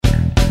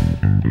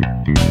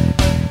Welcome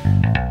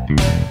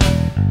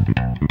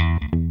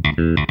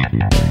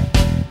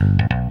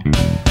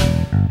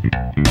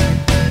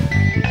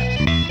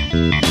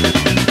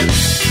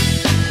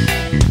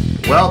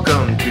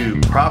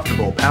to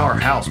Profitable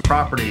Powerhouse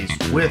Properties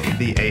with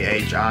the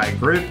AHI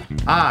Group.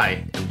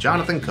 I am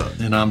Jonathan Cook.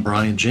 And I'm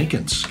Brian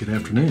Jenkins. Good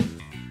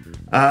afternoon.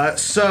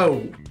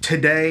 So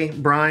today,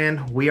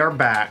 Brian, we are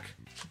back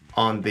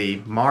on the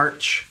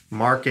March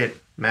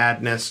Market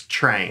Madness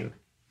train.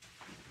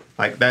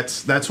 Like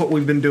that's what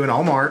we've been doing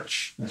all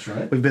March. That's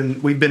right.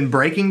 We've been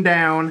breaking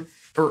down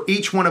for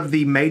each one of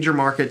the major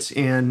markets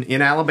in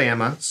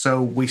Alabama.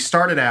 So we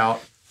started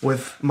out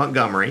with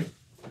Montgomery.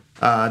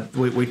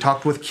 We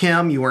talked with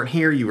Kim. You weren't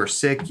here. You were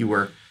sick. You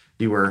were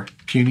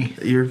puny.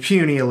 You're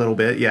puny a little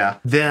bit, yeah.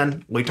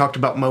 Then we talked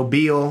about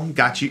Mobile.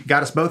 Got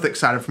us both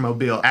excited for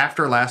Mobile.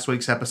 After last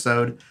week's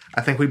episode, I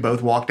think we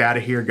both walked out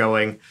of here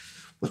going,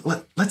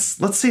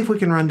 let's see if we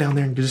can run down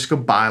there and just go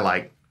buy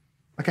like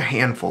a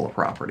handful of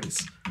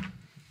properties.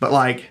 But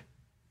like,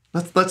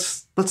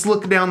 let's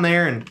look down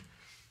there and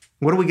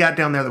what do we got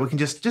down there that we can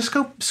just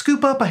go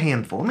scoop up a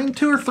handful? I mean,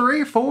 2 or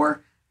 3 or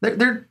 4.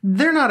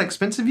 They're not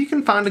expensive. You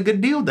can find a good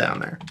deal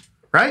down there,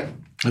 right?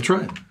 That's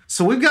right.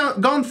 So we've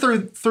gone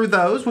through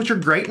those, which are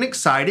great and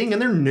exciting,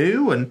 and they're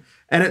new, and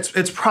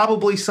it's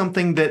probably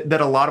something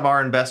that a lot of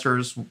our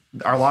investors,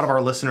 a lot of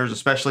our listeners,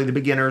 especially the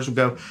beginners, will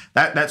go,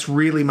 that's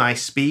really my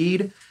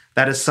speed.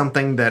 That is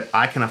something that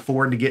I can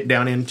afford to get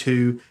down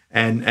into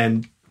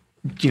and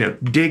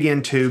dig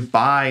into,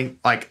 buy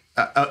a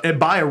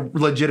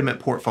legitimate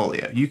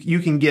portfolio. You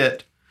can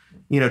get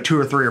 2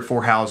 or 3 or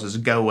 4 houses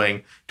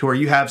going to where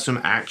you have some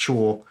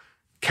actual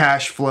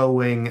cash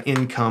flowing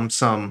income,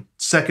 some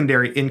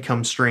secondary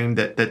income stream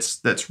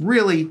that's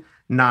really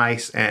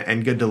nice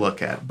and good to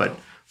look at. But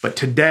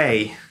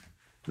today,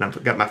 and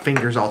I've got my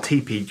fingers all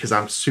teepeed because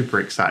I'm super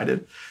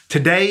excited.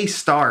 Today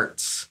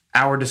starts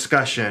our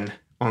discussion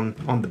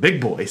on the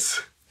big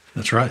boys.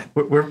 That's right.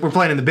 We're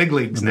playing in the big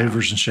leagues now.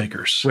 Movers and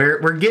shakers.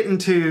 We're getting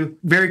to,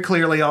 very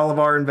clearly, all of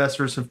our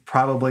investors have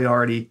probably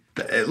already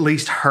at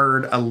least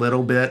heard a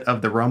little bit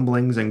of the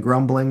rumblings and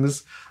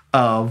grumblings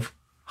of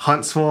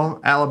Huntsville,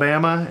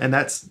 Alabama, and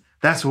that's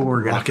what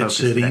we're going to focus Rocket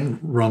City, today.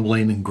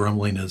 Rumbling and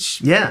grumbling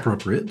is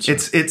appropriate. So.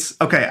 It's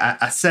okay.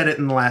 I said it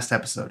in the last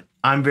episode.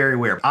 I'm very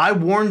aware. I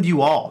warned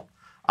you all.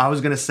 I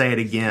was going to say it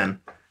again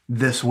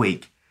this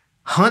week.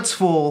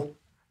 Huntsville,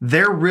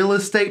 their real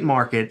estate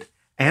market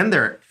and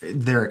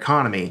their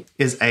economy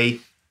is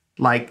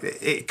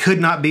it could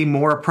not be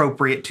more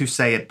appropriate to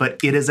say it, but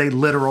it is a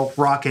literal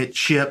rocket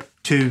ship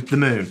to the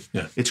moon.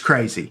 Yeah. It's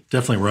crazy.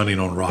 Definitely running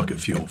on rocket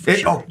fuel. For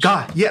sure. Oh,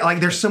 God. Yeah,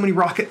 like there's so many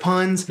rocket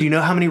puns. Do you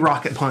know how many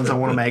rocket puns I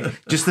want to make?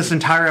 Just this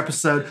entire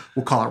episode,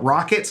 we'll call it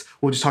rockets.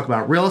 We'll just talk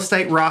about real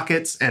estate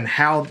rockets and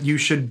how you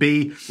should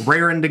be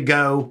raring to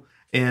go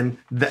in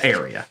the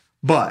area.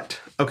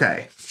 But,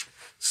 okay.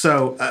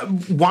 So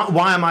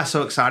why am I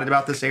so excited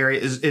about this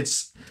area?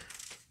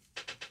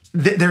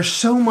 There's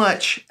so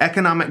much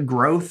economic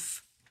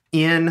growth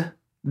in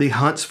the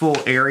Huntsville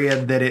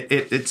area that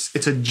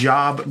it's a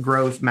job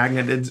growth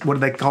magnet. What do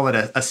they call it?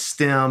 A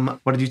STEM.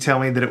 What did you tell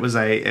me that it was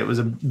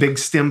a big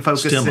STEM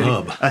focused city?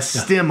 Hub. A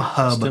STEM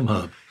hub. STEM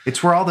hub.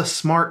 It's where all the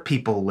smart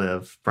people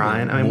live,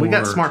 Brian. I mean, we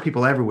got smart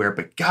people everywhere,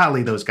 but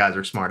golly, those guys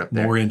are smart up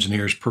there. More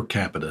engineers per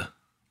capita.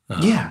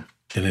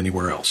 Than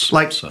anywhere else.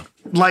 Like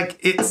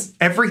it's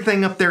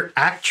everything up there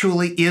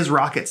actually is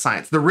rocket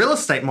science. The real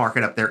estate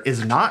market up there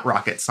is not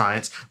rocket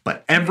science,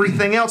 but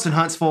everything else in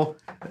Huntsville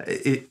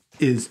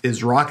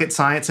is rocket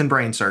science and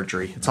brain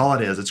surgery. It's all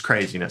it is. It's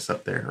craziness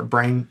up there. Or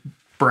brain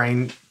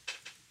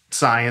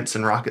science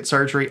and rocket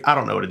surgery. I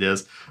don't know what it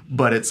is,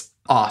 but it's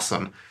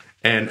awesome.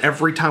 And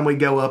every time we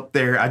go up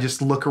there, I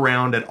just look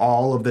around at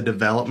all of the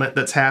development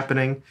that's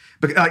happening.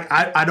 But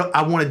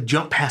I want to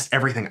jump past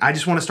everything. I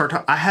just want to start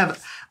talking.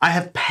 I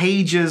have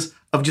pages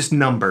of just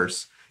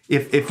numbers.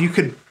 If you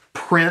could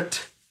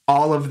print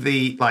all of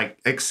the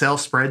Excel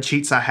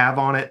spreadsheets I have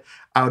on it,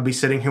 I would be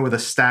sitting here with a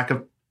stack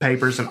of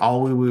papers, and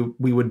all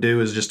we would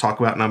do is just talk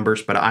about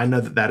numbers. But I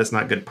know that is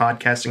not good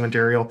podcasting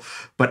material.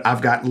 But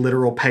I've got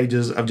literal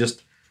pages of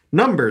just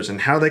numbers and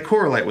how they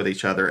correlate with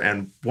each other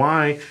and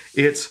why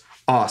it's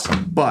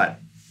awesome. But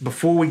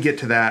before we get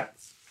to that,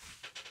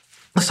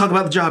 let's talk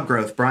about the job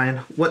growth, Brian.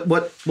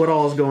 What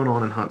all is going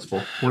on in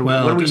Huntsville? What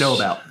do we know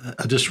about?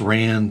 I just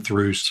ran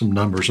through some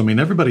numbers. I mean,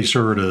 everybody's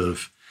heard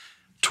of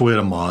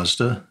Toyota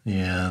Mazda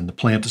and the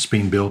plant that's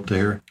being built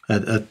there.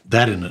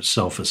 That in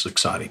itself is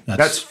exciting.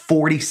 That's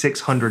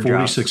 4,600 jobs.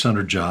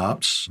 4,600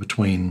 jobs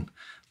between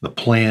the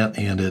plant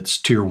and its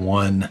Tier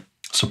 1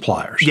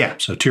 suppliers. Yeah.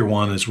 So Tier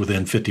 1 is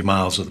within 50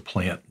 miles of the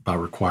plant by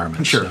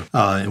requirement. Sure. So,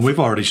 and we've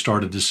already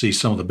started to see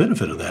some of the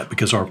benefit of that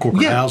because our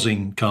corporate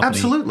housing company.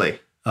 Absolutely.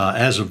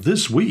 As of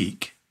this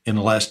week, in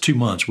the last 2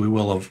 months, we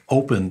will have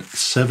opened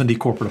 70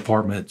 corporate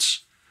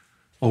apartments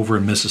over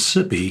in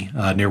Mississippi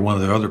near one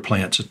of their other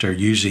plants that they're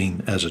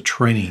using as a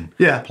training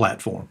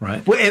platform,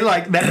 right? Well,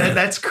 and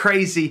that's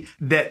crazy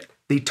that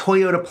the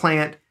Toyota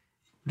plant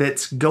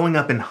that's going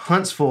up in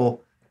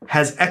Huntsville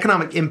has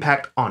economic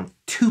impact on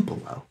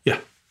Tupelo.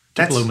 Yeah.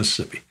 Tupelo,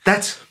 Mississippi.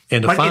 That's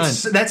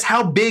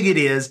how big it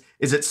is.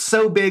 Is it's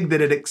so big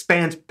that it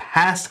expands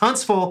past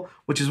Huntsville,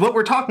 which is what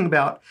we're talking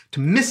about, to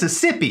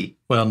Mississippi,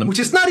 which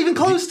is not even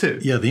close to.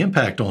 Yeah, the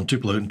impact on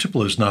Tupelo, and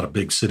Tupelo is not a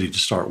big city to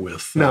start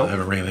with. No. I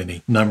haven't ran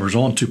any numbers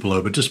on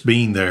Tupelo, but just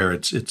being there,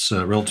 it's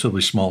a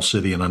relatively small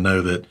city, and I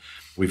know that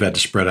we've had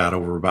to spread out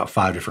over about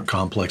 5 different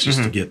complexes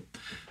to get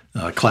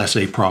Class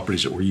A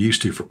properties that we're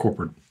used to for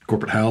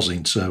corporate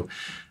housing. So,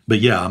 but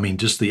yeah, I mean,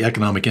 just the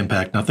economic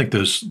impact. And I think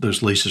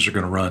those leases are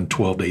going to run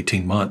 12 to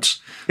 18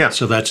 months. Yeah.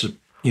 So that's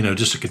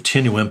just a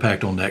continual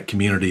impact on that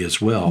community as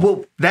well.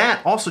 Well,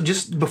 that also,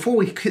 just before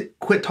we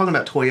quit talking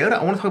about Toyota,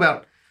 I want to talk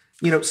about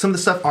some of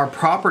the stuff our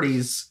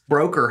properties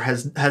broker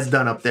has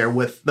done up there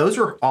with. Those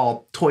are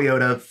all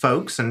Toyota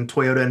folks and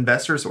Toyota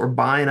investors that were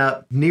buying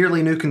up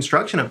nearly new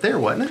construction up there,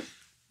 wasn't it?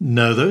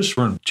 No, those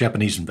were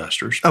Japanese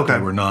investors. Okay. They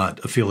were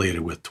not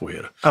affiliated with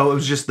Toyota. Oh, it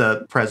was just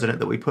the president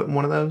that we put in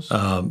one of those?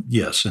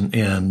 Yes,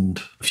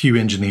 and a few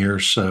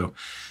engineers. So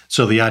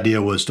the idea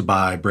was to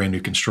buy brand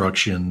new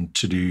construction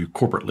to do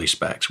corporate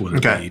leasebacks, whether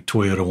it be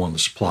Toyota, one of the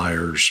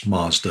suppliers,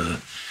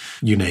 Mazda,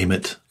 you name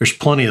it. There's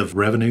plenty of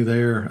revenue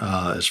there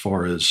as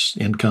far as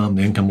income.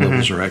 The income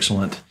levels are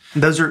excellent.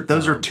 Those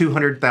are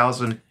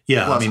 200,000.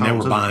 Yeah, I mean, they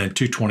were buying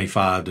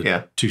 225 to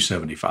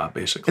 275,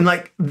 basically.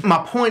 And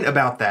my point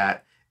about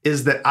that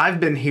is that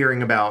I've been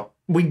hearing about,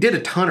 we did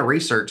a ton of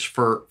research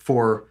for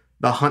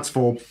the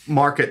Huntsville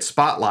market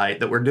spotlight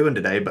that we're doing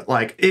today, but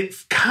it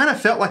kind of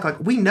felt like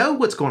we know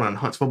what's going on in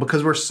Huntsville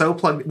because we're so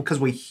plugged, because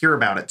we hear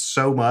about it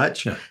so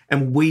much,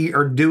 and we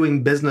are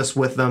doing business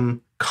with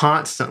them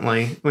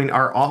constantly. I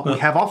mean, we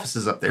have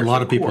offices up there. A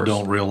lot of people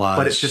don't realize,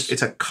 but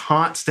it's a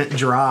constant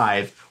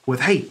drive with,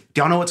 hey, do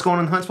y'all know what's going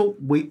on in Huntsville?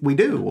 We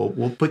do.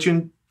 We'll put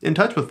you in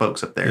touch with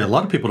folks up there. Yeah, a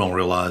lot of people don't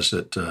realize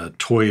that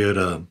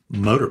Toyota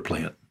Motor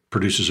Plant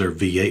produces their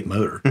V8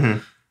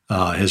 motor.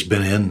 Has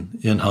been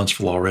in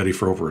Huntsville already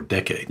for over a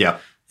decade. Yeah.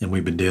 And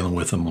we've been dealing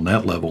with them on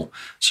that level.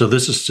 So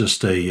this is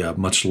just a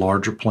much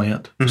larger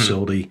plant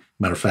facility.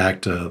 Matter of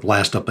fact,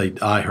 last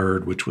update I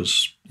heard, which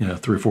was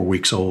 3 or 4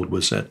 weeks old,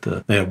 was that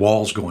they had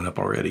walls going up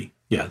already.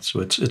 Yeah,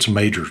 so it's a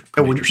major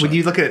when site.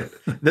 you look at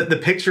the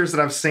pictures that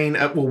I've seen,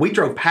 we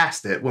drove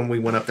past it when we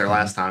went up there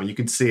last time. You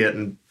could see it,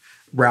 and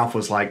Ralph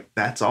was like,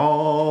 that's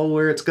all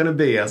where it's going to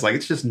be. I was like,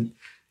 it's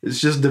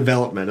just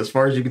development as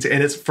far as you can see.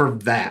 And it's for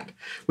that.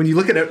 When you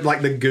look at it,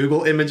 the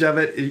Google image of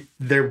it,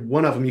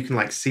 one of them, you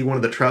can see one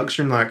of the trucks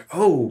and you're like,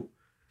 oh,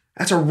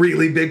 that's a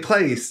really big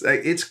place.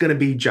 It's going to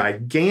be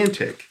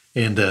gigantic.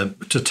 And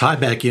to tie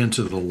back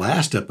into the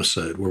last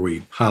episode where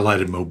we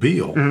highlighted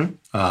Mobile,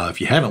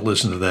 if you haven't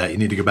listened to that, you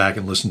need to go back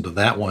and listen to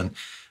that one,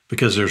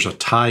 because there's a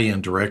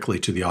tie-in directly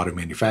to the auto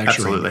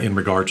manufacturing in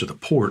regard to the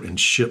port and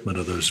shipment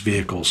of those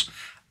vehicles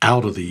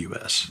out of the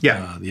U.S.,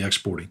 the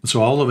exporting.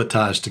 So all of it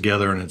ties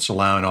together, and it's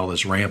allowing all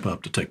this ramp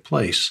up to take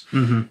place.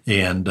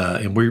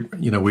 And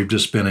we've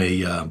just been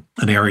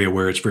an area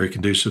where it's very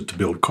conducive to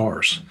build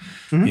cars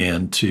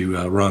and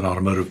to run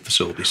automotive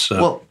facilities.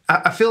 So, well,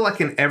 I feel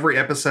like in every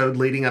episode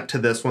leading up to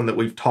this one that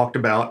we've talked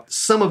about,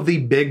 some of the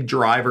big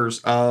drivers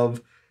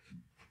of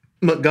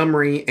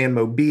Montgomery and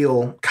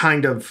Mobile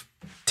kind of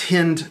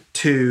tend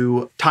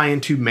to tie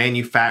into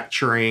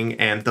manufacturing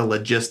and the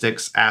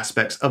logistics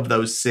aspects of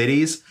those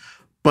cities.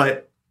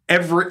 But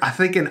I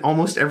think in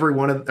almost every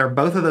one of, or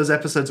both of those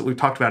episodes that we've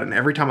talked about it, and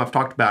every time I've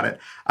talked about it,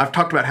 I've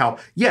talked about how,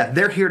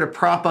 they're here to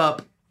prop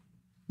up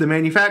the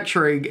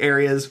manufacturing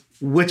areas,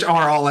 which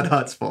are all in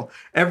Huntsville.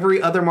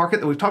 Every other market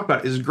that we've talked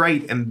about is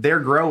great, and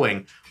they're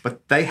growing,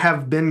 but they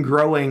have been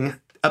growing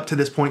up to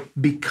this point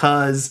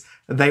because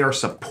they are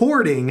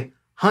supporting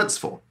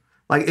Huntsville.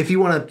 If you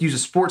want to use a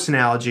sports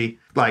analogy,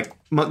 like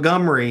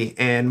Montgomery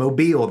and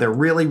Mobile, they're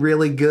really,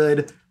 really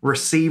good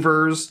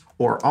receivers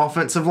or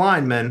offensive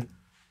linemen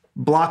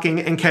blocking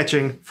and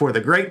catching for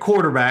the great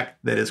quarterback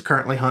that is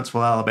currently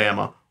Huntsville,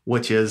 Alabama,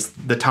 which is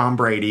the Tom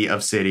Brady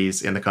of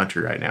cities in the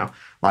country right now.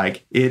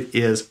 It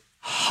is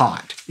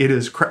hot.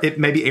 It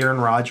may be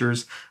Aaron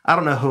Rodgers. I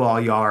don't know who all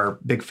y'all are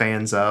big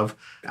fans of.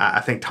 I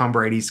think Tom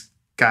Brady's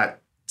got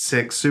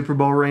 6 Super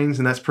Bowl rings,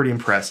 and that's pretty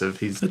impressive.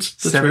 That's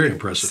very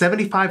impressive.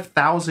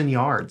 75,000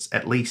 yards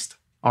at least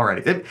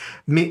already.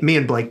 Me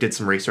and Blake did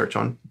some research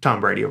on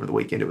Tom Brady over the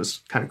weekend. It was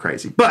kind of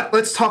crazy. But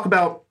let's talk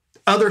about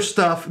other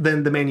stuff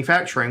than the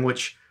manufacturing,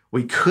 which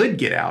we could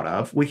get out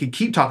of. We could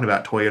keep talking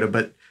about Toyota,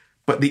 but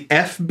the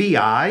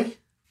FBI,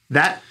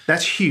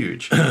 that's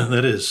huge.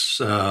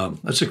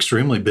 That's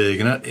extremely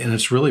big, and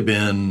it's really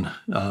been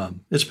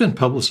it's been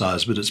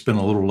publicized, but it's been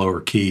a little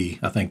lower key.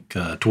 I think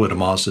Toyota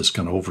Mazda's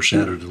kind of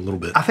overshadowed it a little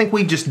bit. I think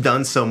we've just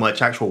done so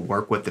much actual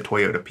work with the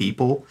Toyota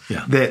people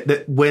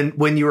that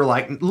when you were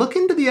like, look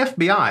into the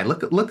FBI,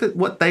 look at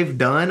what they've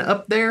done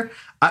up there.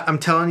 I'm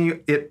telling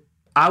you,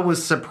 I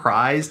was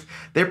surprised.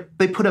 They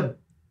put $1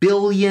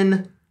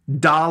 billion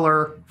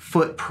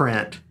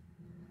footprint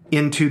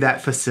into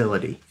that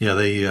facility. Yeah,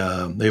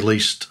 they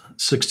leased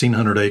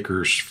 1,600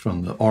 acres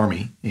from the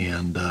Army,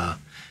 and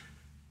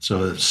so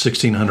a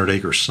 1,600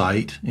 acre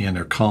site, and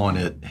they're calling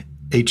it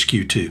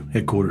HQ2,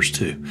 headquarters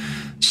 2.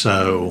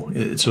 So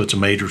it's a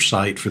major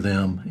site for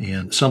them.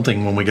 And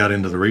something when we got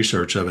into the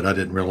research of it, I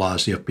didn't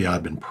realize the FBI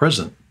had been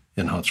present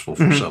in Huntsville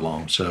for so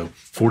long. So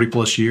 40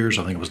 plus years,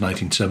 I think it was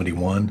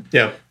 1971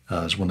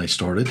 is when they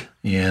started.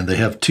 And they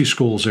have 2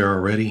 schools there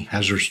already,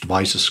 Hazardous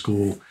Devices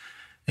School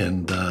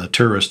and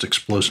Terrorist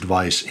Explosive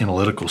Device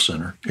Analytical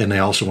Center. And they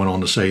also went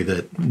on to say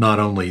that not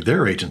only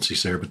their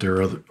agencies there, but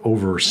there are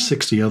over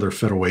 60 other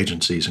federal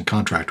agencies and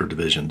contractor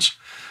divisions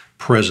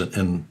present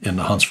in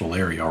the Huntsville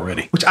area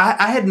already. Which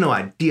I had no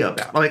idea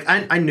about. Like,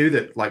 I knew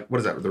that, like, what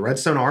is that, the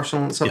Redstone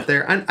Arsenal and stuff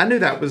there? I knew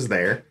that was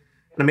there.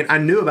 I mean, I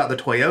knew about the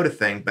Toyota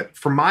thing, but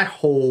for my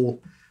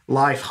whole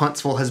life,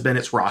 Huntsville has been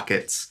its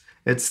rockets.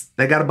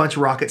 They got a bunch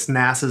of rockets.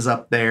 NASA's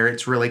up there.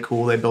 It's really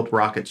cool. They built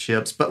rocket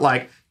ships. But,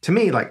 like, to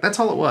me, like, that's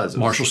all it was.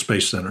 Marshall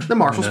Space Center. The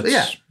Marshall,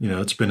 You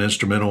know, it's been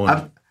instrumental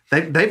in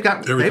they've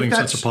got everything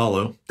since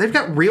Apollo. They've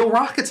got real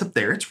rockets up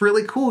there. It's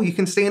really cool. You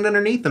can stand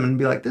underneath them and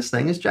be like, this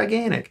thing is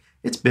gigantic.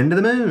 It's been to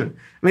the moon.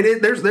 I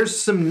mean, there's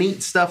some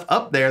neat stuff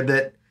up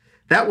there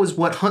that was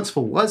what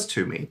Huntsville was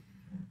to me,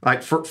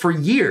 like for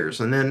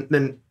years. And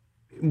then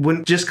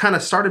when it just kind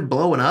of started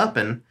blowing up,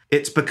 and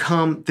it's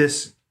become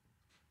this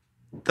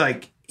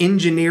like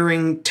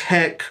engineering,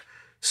 tech,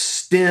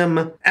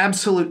 STEM,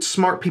 absolute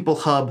smart people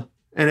hub,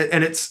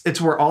 and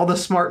it's where all the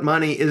smart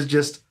money is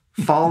just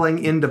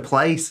falling into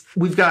place.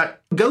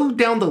 Go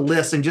down the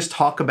list and just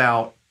talk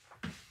about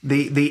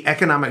the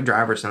economic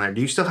drivers in there.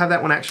 Do you still have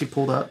that one actually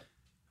pulled up?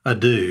 I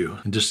do.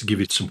 And just to give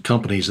you some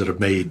companies that have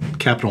made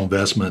capital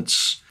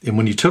investments, and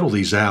when you total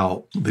these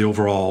out, the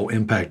overall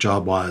impact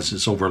job-wise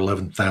is over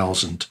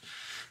 11,000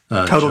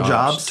 total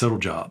jobs. Total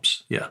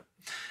jobs, yeah.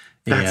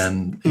 That's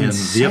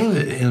insane.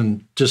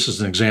 And just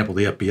as an example,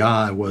 the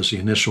FBI was the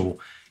initial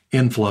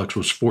influx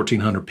was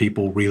 1,400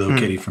 people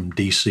relocating from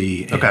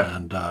D.C. and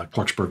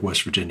Clarksburg,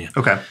 West Virginia.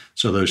 Okay.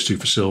 So those 2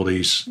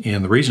 facilities.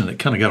 And the reason it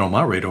kind of got on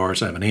my radar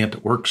is I have an aunt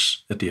that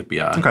works at the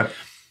FBI. Okay.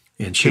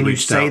 And she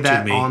reached out to me. Can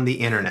you say that on the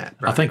internet?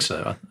 Right? I think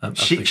so. I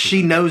think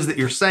she knows that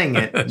you're saying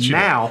it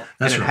now,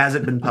 and it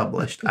hasn't been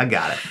published. I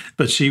got it.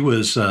 But she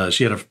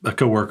had a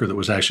coworker that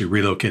was actually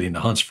relocating to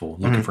Huntsville,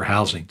 looking for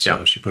housing.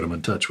 So she put them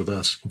in touch with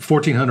us.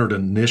 1,400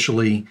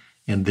 initially,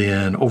 and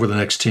then over the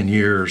next 10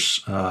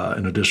 years,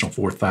 an additional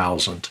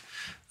 4,000,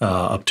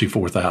 up to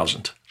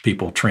 4,000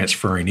 people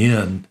transferring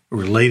in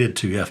related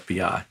to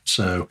FBI.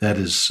 So that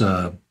is...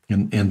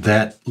 And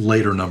that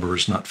later number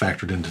is not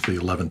factored into the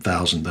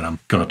 11,000 that I'm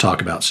going to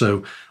talk about.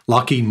 So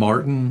Lockheed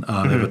Martin, they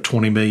have a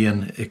 $20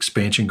 million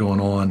expansion going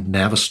on.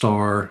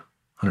 Navistar,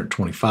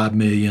 $125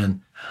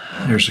 million.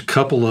 There's a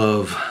couple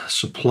of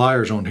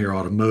suppliers on here,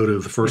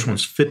 automotive. The first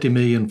one's $50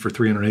 million for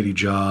 380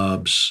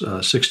 jobs,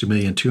 $60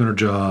 million, 200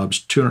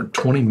 jobs,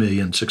 $220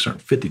 million,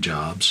 650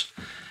 jobs.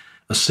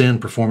 Ascend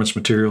Performance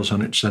Materials,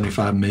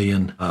 $175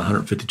 million,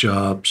 150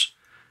 jobs.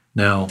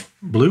 Now,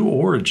 Blue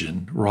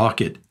Origin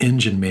rocket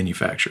engine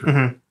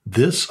manufacturer.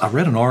 I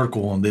read an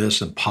article on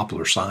this in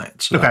Popular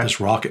Science about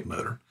this rocket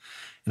motor,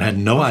 and I had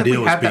no idea it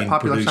was being produced. We have that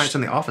Popular Science in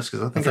the office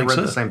because I think I read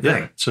the same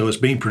thing. Yeah. So it's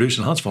being produced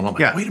in Huntsville, and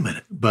I'm like, wait a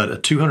minute. But a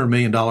 $200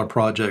 million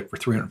project for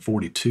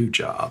 342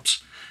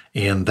 jobs.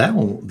 And that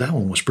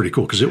one was pretty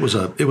cool because it was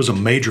a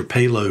major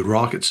payload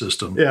rocket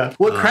system. Yeah.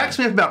 What cracks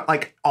me up about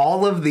like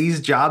all of these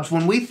jobs,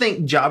 when we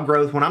think job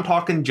growth, when I'm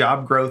talking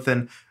job growth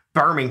and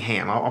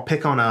Birmingham, I'll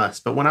pick on us,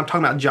 but when I'm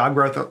talking about job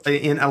growth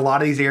in a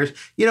lot of these areas,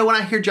 you know, when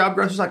I hear job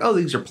growth, it's like, oh,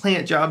 these are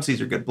plant jobs, these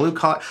are good blue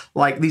collar,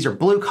 like these are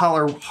blue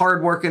collar,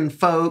 hardworking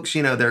folks,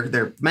 you know,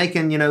 they're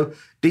making, you know,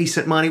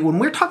 decent money. When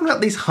we're talking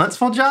about these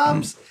Huntsville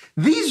jobs,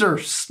 these are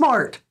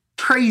smart,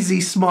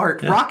 crazy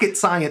smart rocket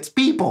science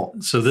people.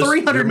 So this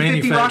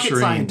 350 rocket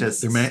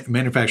scientists. They're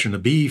manufacturing the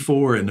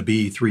BE-4 and the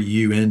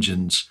BE-3U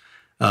engines.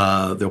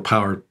 They'll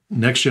power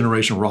next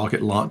generation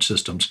rocket launch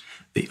systems.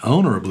 The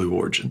owner of Blue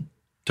Origin,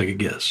 take a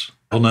guess.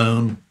 Well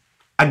known.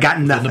 I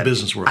got nothing. In the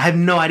business world. I have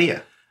no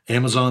idea.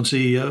 Amazon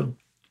CEO.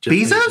 Jeff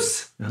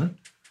Bezos?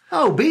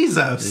 Oh,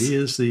 Bezos. He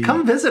is the...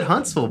 Come visit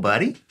Huntsville,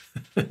 buddy.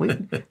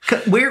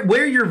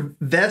 Wear your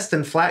vest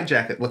and flak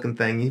jacket looking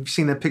thing. You've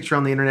seen that picture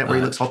on the internet where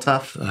he looks all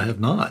tough? I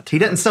have not. He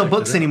doesn't sell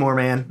books anymore,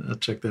 man. I'll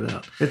check that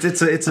out.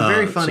 It's a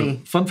very funny...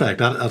 So, fun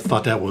fact, I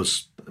thought that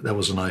was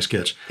a nice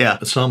catch. Yeah.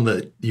 Some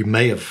that you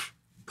may have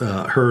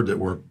heard that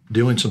we're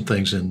doing some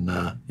things in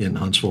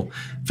Huntsville.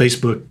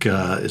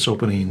 Facebook is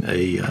opening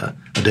a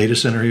data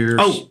center here.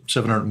 Oh,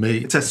 $700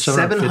 million. It's a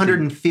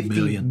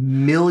 $750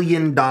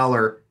 million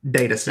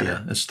data center.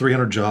 Yeah, it's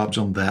 300 jobs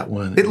on that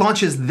one. It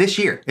launches this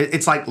year.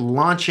 It's like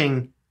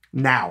launching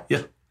now. Yeah,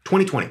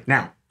 2020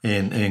 now.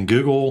 And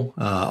Google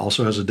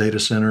also has a data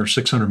center,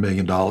 $600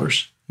 million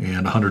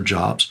and 100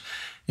 jobs.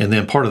 And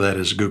then part of that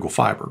is Google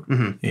Fiber.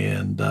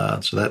 And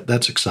so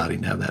that's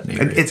exciting to have that in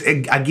the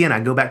area. Again, I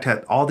go back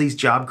to all these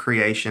job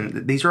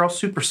creation. These are all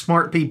super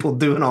smart people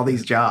doing all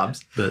these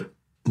jobs. But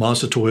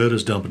Mazda Toyota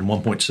is dumping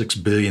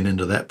 $1.6 billion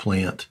into that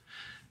plant.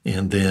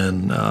 And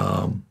then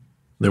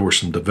there were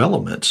some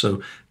development.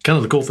 So kind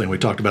of the cool thing, we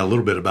talked about a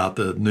little bit about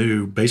the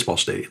new baseball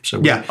stadium.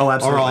 So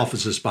absolutely. Our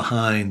office is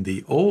behind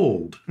the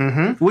old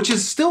which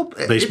is still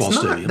baseball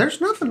stadium. There's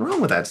nothing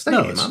wrong with that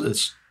stadium. No,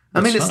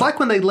 it's like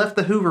when they left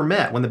the Hoover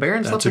Met. When the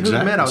Barons left the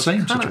Hoover Met, I was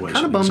kind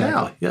of bummed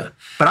out. Yeah.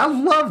 But I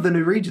love the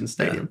new Regions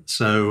Stadium. Yeah.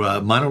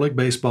 So minor league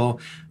baseball.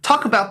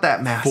 Talk about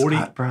that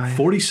mascot, Brian.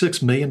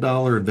 $46 million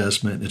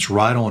investment. It's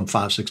right on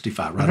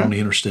 565, right on the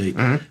interstate.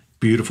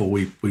 Beautiful.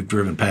 We've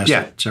driven past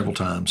it several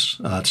times.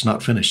 It's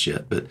not finished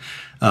yet, but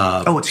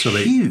it's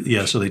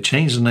huge. So they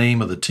changed the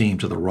name of the team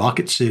to the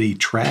Rocket City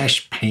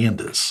Trash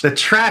Pandas. The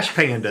Trash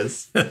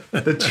Pandas.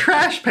 The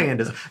Trash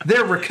Pandas.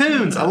 They're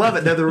raccoons. I love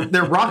it.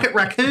 They're Rocket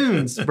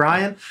Raccoons,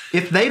 Brian.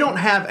 If they don't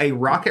have a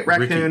Rocket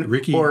Raccoon,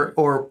 Ricky,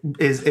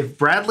 if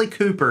Bradley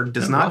Cooper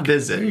does not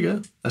visit, there you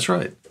go. That's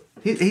right.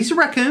 He's a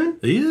raccoon.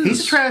 He is.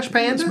 He's a trash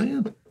panda. Yes,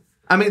 man.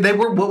 I mean,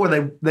 what were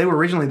they? They were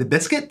originally the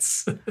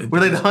Biscuits. Were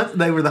they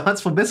They were the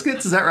Huntsville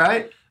Biscuits. Is that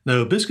right?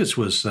 No, Biscuits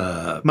was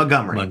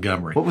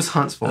Montgomery. What was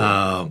Huntsville?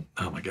 Oh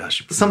my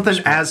gosh! Something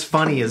as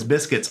funny as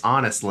Biscuits.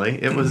 Honestly,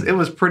 it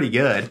was pretty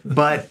good.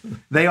 But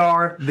they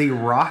are the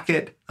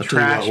Rocket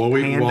Trash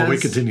Pandas. While we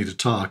continue to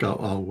talk,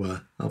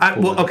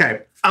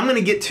 okay. I'm going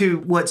to get to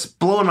what's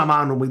blowing my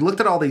mind when we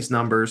looked at all these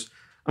numbers.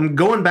 I'm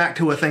going back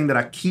to a thing that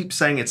I keep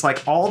saying. It's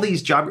like all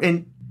these jobs,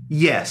 and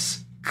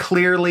yes.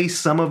 Clearly,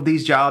 some of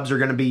these jobs are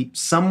going to be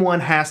someone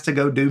has to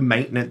go do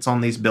maintenance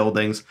on these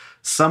buildings.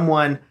 Some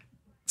of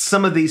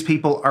these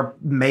people are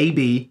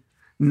maybe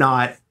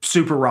not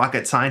super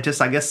rocket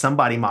scientists. I guess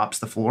somebody mops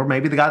the floor.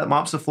 Maybe the guy that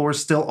mops the floor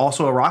is still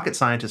also a rocket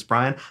scientist,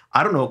 Brian.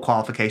 I don't know what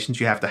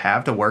qualifications you have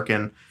to work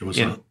in. It was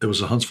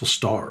the Huntsville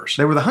Stars.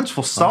 They were the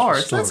Huntsville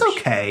Stars. That's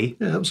okay.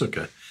 Yeah, that was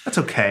okay. That's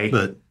okay.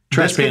 But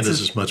Trash Pandas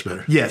is much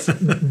better. Yes.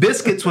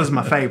 Biscuits was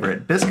my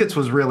favorite. Biscuits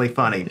was really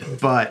funny.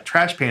 But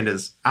Trash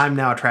Pandas, I'm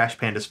now a Trash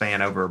Pandas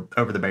fan over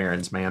the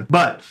Barons, man.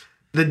 But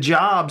the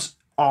jobs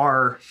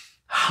are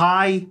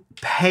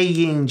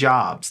high-paying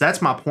jobs.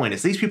 That's my point.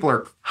 Is these people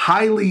are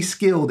highly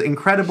skilled,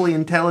 incredibly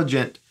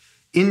intelligent,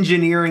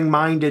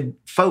 engineering-minded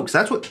folks.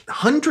 That's what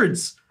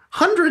hundreds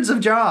of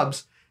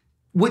jobs,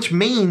 which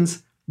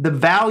means the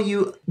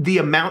value, the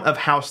amount of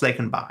house they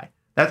can buy.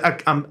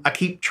 I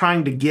keep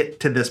trying to get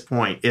to this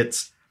point.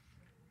 It's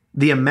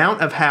the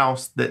amount of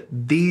house that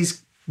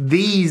these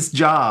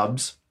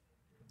jobs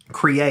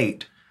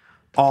create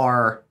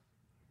are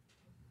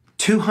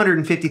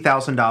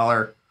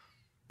 $250,000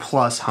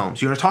 plus homes.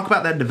 You want to talk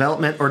about that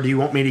development, or do you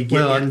want me to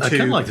get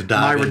into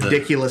my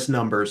ridiculous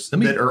numbers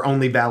that are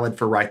only valid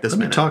for right this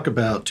minute? Let me talk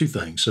about two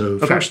things. So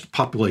first,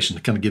 population,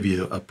 to kind of give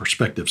you a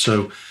perspective.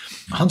 So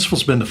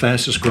Huntsville's been the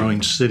fastest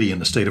growing city in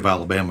the state of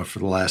Alabama for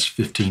the last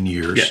 15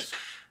 years. Yes.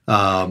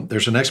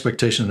 There's an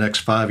expectation in the next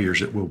 5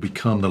 years it will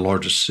become the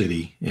largest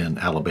city in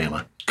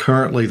Alabama.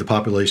 Currently, the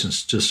population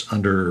is just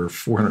under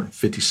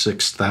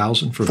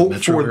 456,000 for the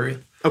metro area.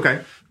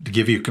 Okay. To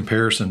give you a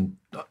comparison,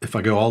 if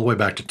I go all the way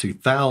back to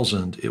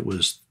 2000, it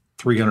was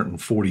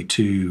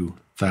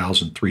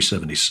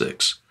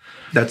 342,376.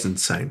 That's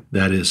insane.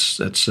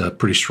 That's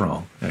pretty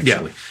strong,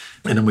 actually.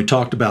 Yeah. And then we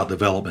talked about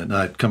development.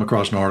 I'd come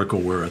across an article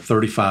where a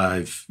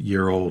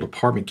 35-year-old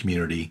apartment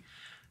community.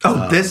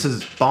 This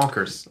is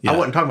bonkers. Yeah. I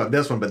wasn't talking about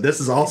this one, but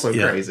this is also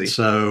crazy.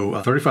 So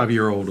a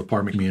 35-year-old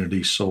apartment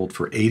community sold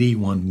for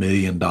 $81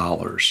 million.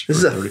 This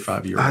is a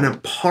 35-year-old. An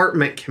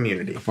apartment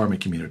community.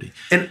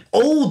 An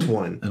old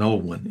one. And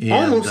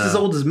almost as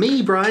old as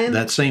me, Brian.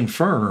 That same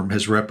firm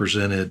has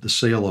represented the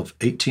sale of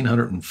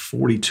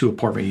 1,842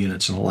 apartment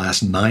units in the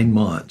last 9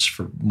 months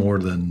for more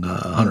than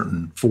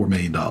 $104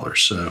 million.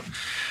 So...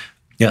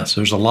 yes,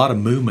 there's a lot of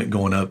movement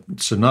going up.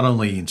 So not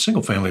only in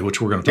single family, which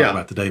we're going to talk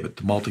about today, but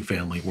the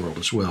multifamily world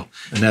as well.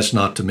 And that's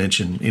not to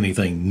mention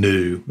anything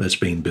new that's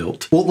being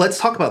built. Well, let's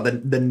talk about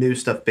the new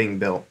stuff being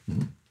built.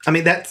 Mm-hmm. I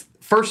mean, that's,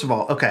 first of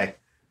all, okay,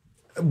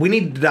 we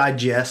need to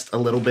digest a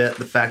little bit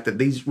the fact that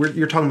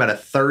you're talking about a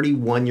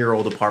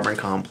 31-year-old apartment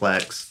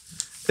complex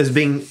is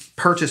being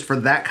purchased for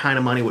that kind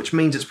of money, which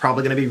means it's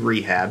probably going to be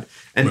rehabbed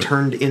and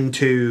turned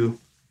into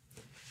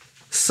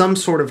some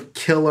sort of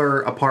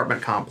killer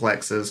apartment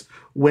complexes.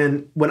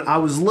 When I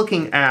was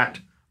looking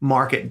at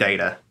market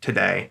data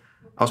today,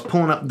 I was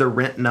pulling up the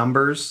rent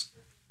numbers,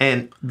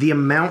 and the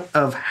amount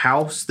of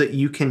house that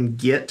you can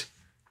get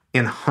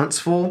in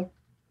Huntsville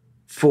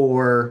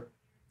for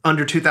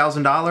under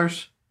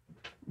 $2,000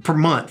 per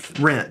month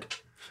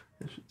rent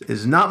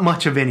is not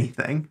much of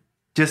anything.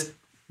 Just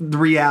the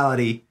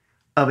reality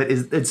of it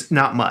is it's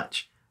not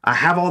much. I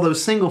have all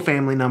those single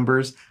family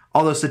numbers,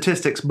 all those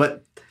statistics,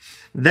 but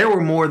there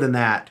were more than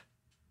that.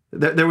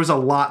 There was a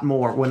lot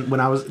more when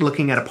I was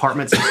looking at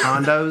apartments and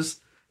condos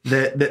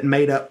that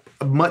made up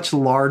a much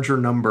larger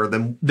number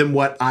than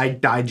what I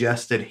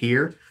digested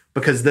here,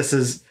 because this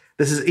is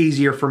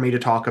easier for me to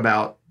talk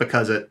about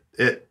because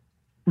it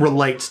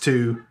relates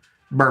to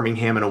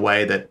Birmingham in a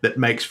way that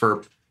makes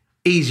for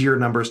easier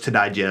numbers to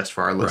digest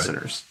for our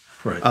listeners.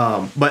 Right.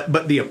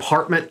 But the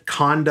apartment,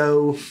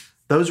 condo,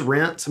 those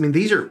rents, I mean,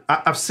 these are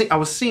I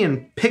was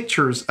seeing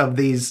pictures of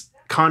these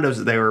condos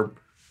that they were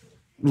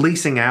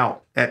leasing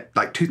out at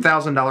like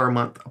 $2,000 a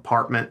month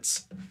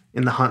apartments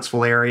in the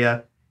Huntsville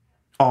area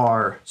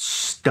are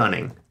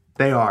stunning.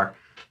 They are.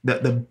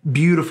 The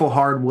beautiful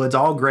hardwoods,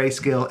 all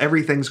grayscale,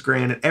 everything's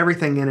granite,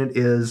 everything in it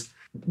is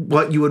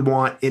what you would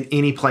want in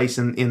any place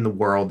in the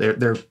world.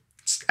 They're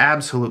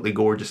absolutely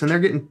gorgeous. And they're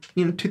getting,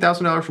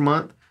 $2,000 a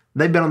month.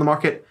 They've been on the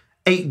market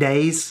 8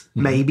 days,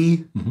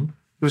 maybe. Mm-hmm.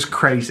 It was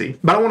crazy.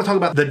 But I want to talk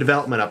about the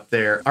development up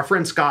there. Our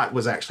friend Scott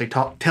was actually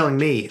telling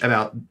me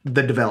about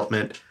the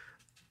development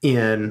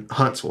in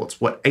Huntsville. It's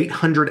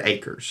 800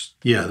 acres.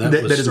 Yeah, that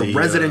is a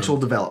residential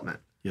development.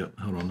 Yeah,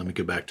 hold on. Let me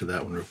go back to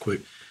that one real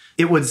quick.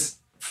 It was,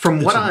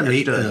 from what I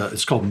understood.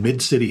 It's called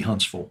Mid-City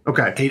Huntsville.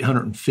 Okay.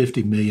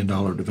 $850 million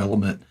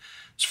development.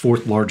 It's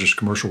fourth largest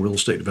commercial real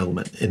estate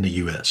development in the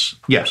U.S.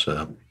 Yes.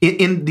 Yeah. So,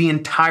 in the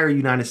entire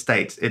United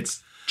States.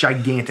 It's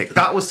gigantic.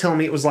 Scott was telling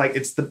me it was like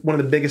it's one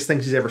of the biggest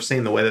things he's ever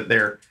seen, the way that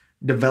they're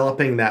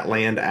developing that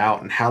land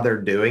out and how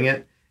they're doing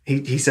it.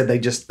 He said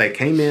they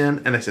came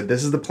in and they said,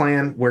 this is the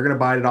plan. We're going to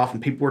bite it off.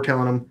 And people were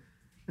telling him,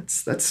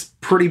 that's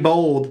pretty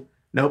bold.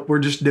 Nope, we're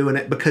just doing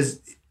it because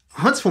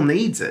Huntsville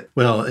needs it.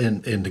 Well,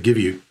 and to give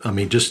you, we're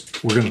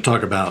going to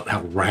talk about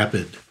how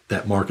rapid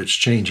that market's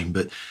changing,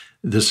 but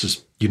this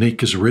is unique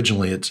because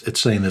originally it's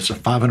saying it's a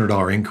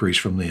 $500 increase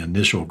from the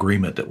initial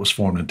agreement that was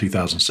formed in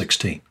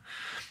 2016.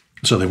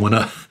 So they went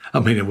up.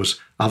 It was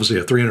obviously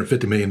a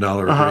 $350 million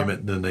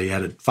agreement, and then they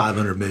added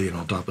 $500 million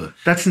on top of it.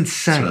 That's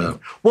insane. So,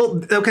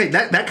 well, okay,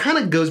 that kind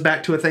of goes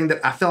back to a thing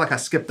that I feel like I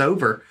skipped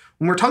over.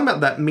 When we're talking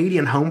about that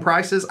median home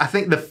prices, I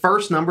think the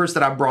first numbers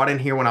that I brought in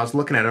here when I was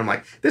looking at it, I'm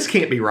like, this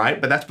can't be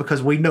right, but that's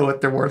because we know what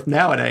they're worth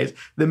nowadays.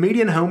 The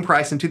median home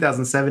price in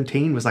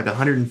 2017 was like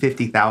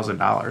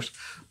 $150,000,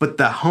 but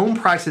the home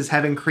prices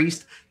have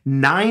increased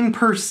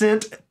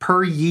 9%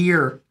 per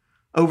year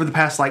over the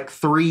past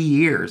 3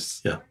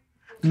 years. Yeah.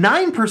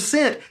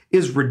 9%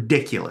 is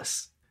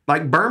ridiculous.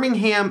 Like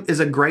Birmingham is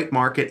a great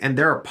market, and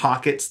there are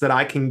pockets that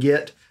I can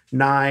get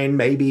 9,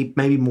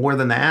 maybe more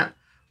than that.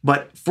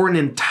 But for an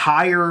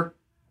entire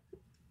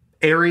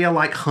area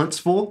like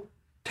Huntsville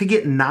to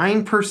get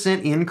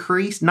 9%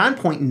 increase,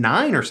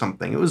 9.9 or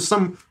something, it was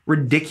some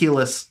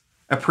ridiculous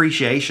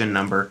appreciation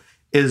number,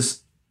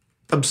 is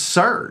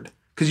absurd.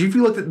 Because if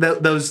you look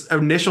at those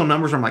initial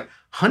numbers, I'm like,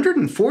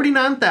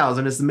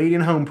 149,000 is the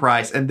median home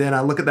price. And then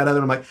I look at that other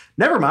and I'm like,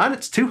 never mind,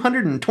 it's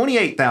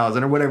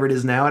 228,000 or whatever it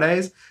is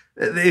nowadays.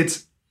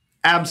 It's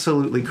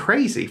absolutely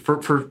crazy.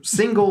 For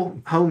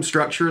single home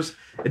structures,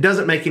 it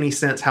doesn't make any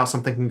sense how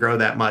something can grow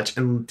that much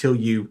until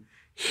you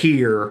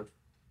hear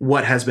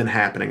what has been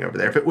happening over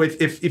there.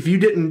 If you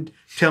didn't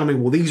tell me,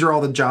 well, these are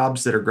all the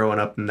jobs that are growing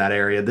up in that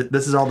area,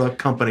 this is all the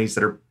companies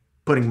that are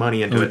putting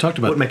money into it,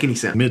 wouldn't make any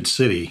sense.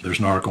 Mid-City, there's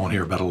an article in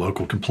here about a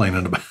local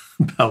complaining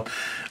about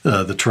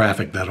the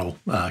traffic that'll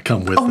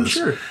come with this.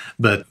 Sure.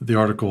 But the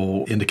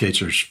article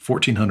indicates there's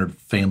 1,400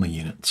 family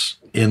units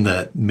in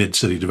that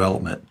Mid-City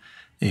development.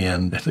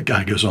 And the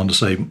guy goes on to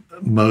say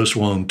most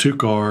will own 2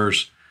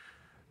 cars,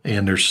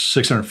 and there's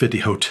 650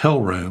 hotel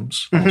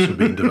rooms also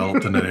being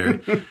developed in that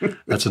area.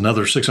 That's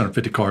another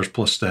 650 cars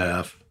plus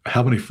staff.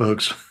 How many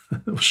folks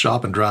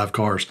shop and drive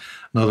cars?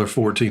 Another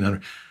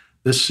 1,400.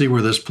 Let's see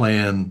where this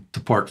plan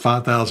to park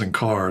 5,000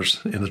 cars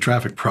in the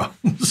traffic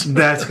problems.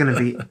 That's going to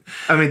be,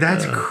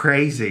 that's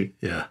crazy.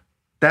 Yeah.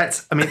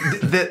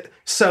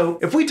 So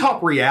if we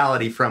talk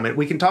reality from it,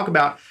 we can talk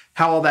about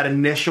how all that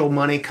initial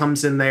money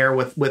comes in there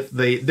with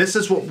this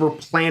is what we're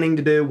planning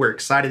to do. We're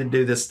excited to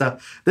do this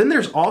stuff. Then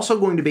there's also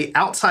going to be,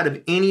 outside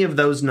of any of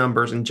those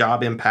numbers and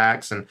job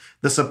impacts and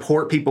the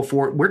support people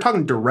for it, we're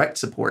talking direct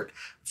support.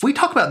 If we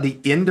talk about the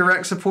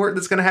indirect support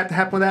that's going to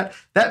happen with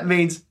that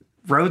means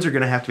roads are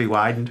going to have to be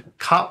widened.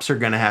 Cops are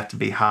going to have to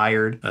be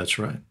hired. That's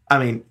right.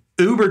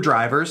 Uber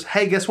drivers.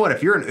 Hey, guess what?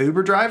 If you're an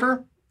Uber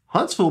driver,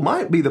 Huntsville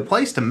might be the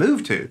place to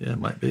move to. Yeah, it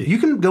might be. You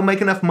can go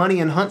make enough money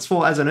in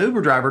Huntsville as an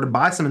Uber driver to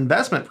buy some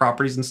investment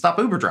properties and stop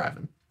Uber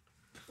driving.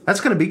 That's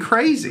going to be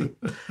crazy.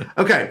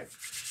 Okay.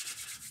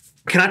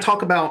 Can I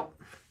talk about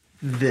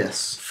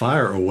this?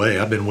 Fire away.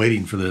 I've been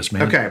waiting for this,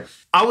 man. Okay.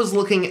 I was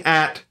looking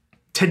at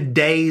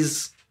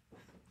today's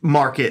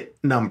market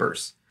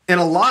numbers. In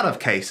a lot of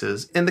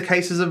cases, in the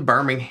cases of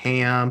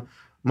Birmingham,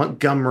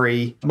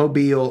 Montgomery,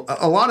 Mobile,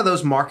 a lot of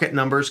those market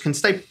numbers can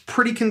stay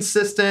pretty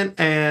consistent.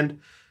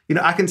 And,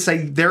 I can say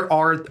there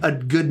are a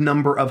good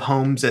number of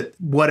homes at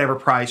whatever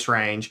price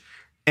range.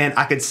 And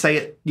I could say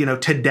it,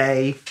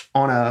 today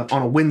on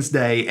a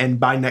Wednesday, and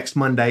by next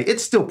Monday,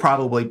 it's still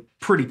probably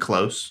pretty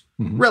close,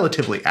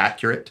 relatively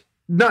accurate.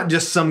 Not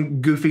just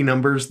some goofy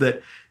numbers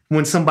that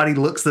when somebody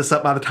looks this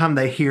up, by the time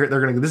they hear it,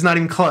 they're going to go, this is not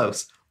even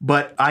close.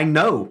 But I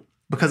know,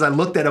 because I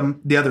looked at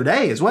them the other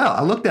day as well.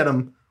 I looked at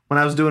them when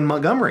I was doing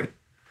Montgomery.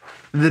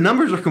 The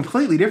numbers are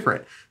completely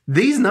different.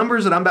 These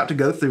numbers that I'm about to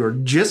go through are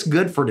just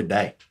good for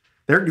today.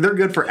 They're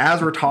good for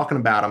as we're talking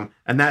about them,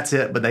 and that's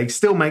it. But they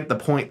still make the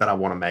point that I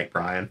want to make,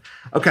 Brian.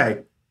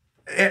 Okay,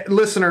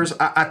 listeners,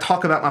 I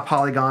talk about my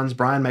polygons.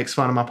 Brian makes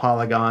fun of my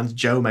polygons.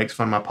 Joe makes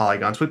fun of my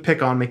polygons. We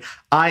pick on me.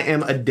 I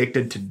am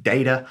addicted to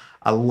data.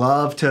 I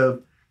love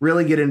to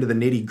really get into the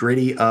nitty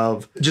gritty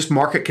of just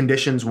market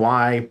conditions,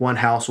 why one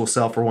house will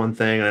sell for one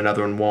thing and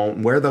another one won't,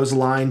 and where those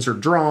lines are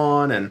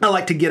drawn. And I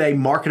like to get a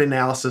market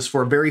analysis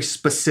for a very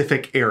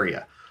specific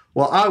area.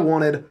 Well, I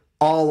wanted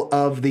all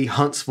of the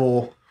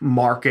Huntsville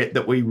market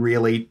that we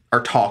really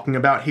are talking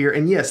about here.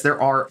 And yes,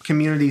 there are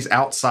communities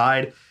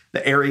outside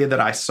the area that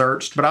I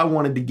searched, but I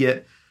wanted to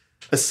get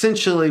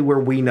essentially where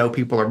we know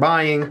people are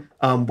buying,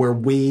 where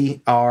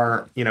we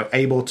are,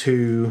 able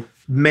to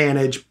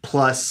manage,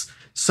 plus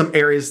some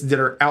areas that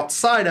are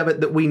outside of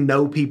it that we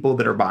know people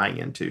that are buying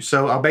into.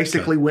 So I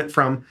basically went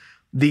from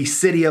the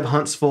city of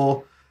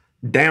Huntsville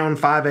down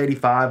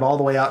 585 all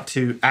the way out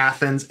to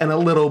Athens and a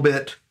little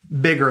bit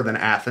bigger than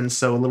Athens.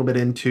 So a little bit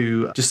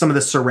into just some of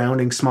the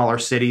surrounding smaller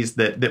cities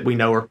that we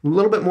know are a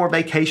little bit more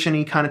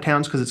vacation-y kind of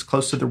towns because it's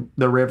close to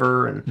the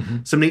river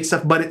and some neat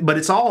stuff. But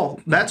it's all,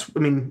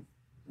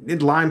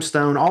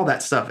 limestone, all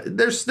that stuff.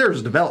 There's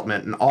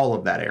development in all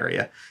of that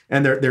area,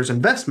 and there's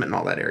investment in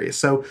all that area.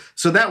 So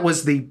that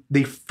was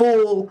the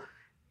full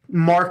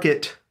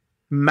market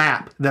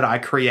map that I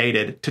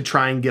created to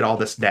try and get all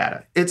this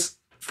data. It's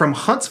from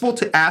Huntsville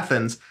to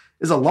Athens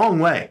is a long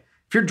way.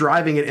 If you're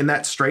driving it in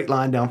that straight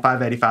line down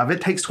 585,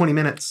 it takes 20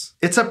 minutes.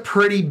 It's a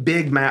pretty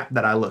big map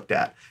that I looked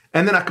at.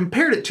 And then I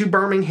compared it to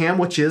Birmingham,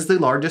 which is the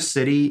largest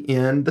city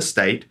in the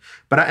state.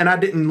 I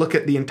didn't look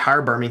at the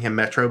entire Birmingham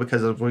metro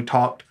because, as we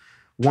talked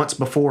once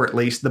before, at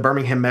least, the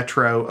Birmingham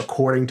metro,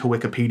 according to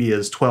Wikipedia,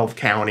 is 12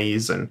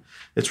 counties, and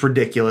it's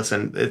ridiculous.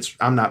 And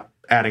I'm not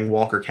adding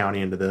Walker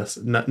County into this.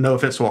 No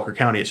offense to Walker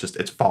County,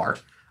 it's far.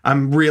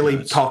 I'm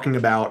really talking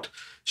about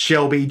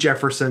Shelby,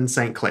 Jefferson,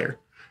 St. Clair.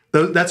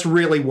 That's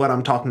really what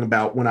I'm talking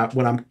about when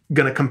I'm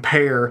going to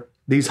compare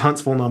these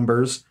Huntsville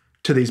numbers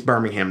to these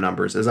Birmingham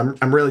numbers. Is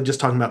I'm really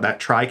just talking about that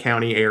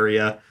tri-county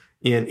area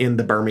in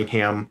the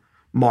Birmingham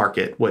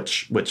market,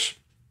 which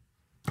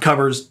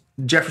covers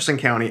Jefferson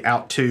County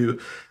out to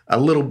a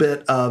little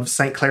bit of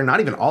St. Clair,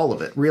 not even all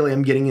of it. Really,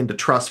 I'm getting into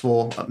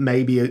Trussville,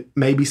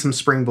 maybe some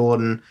Springville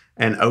and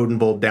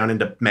Odenville, down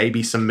into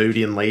maybe some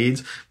Moody and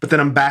Leeds. But then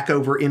I'm back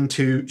over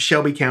into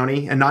Shelby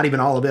County, and not even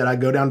all of it. I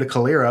go down to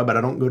Calera, but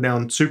I don't go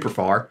down super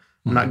far.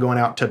 I'm not going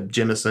out to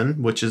Jemison,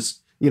 which is,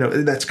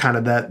 that's kind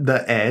of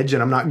the edge.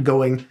 And I'm not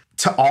going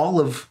to all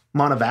of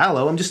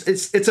Montevallo.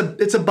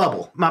 It's a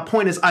bubble. My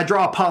point is I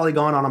draw a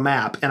polygon on a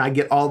map and I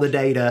get all the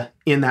data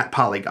in that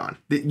polygon.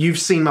 You've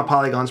seen my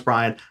polygons,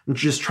 Brian. I'm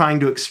just trying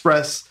to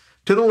express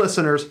to the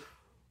listeners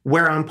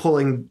where I'm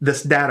pulling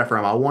this data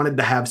from. I wanted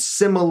to have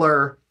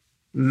similar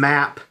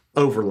map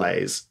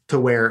overlays to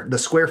where the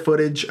square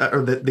footage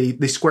or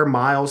the square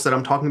miles that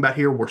I'm talking about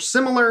here were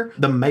similar.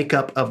 The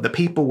makeup of the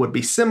people would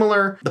be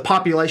similar. The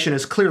population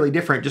is clearly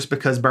different just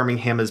because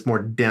Birmingham is more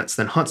dense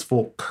than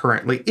Huntsville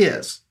currently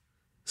is.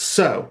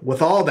 So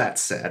with all that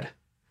said,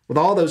 with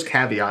all those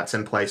caveats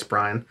in place,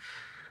 Brian,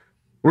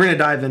 we're going to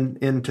dive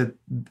into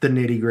the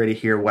nitty gritty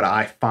here, what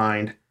I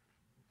find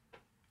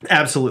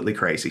absolutely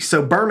crazy.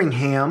 So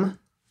Birmingham,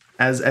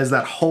 as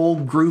that whole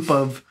group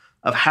of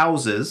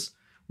houses,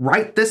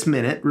 right this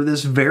minute, or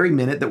this very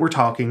minute that we're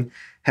talking,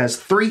 has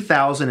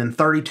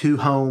 3,032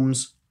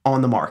 homes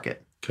on the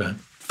market. Okay.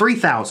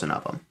 3,000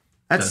 of them.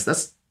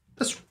 That's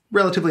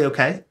relatively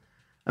okay.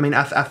 I mean,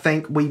 I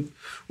think we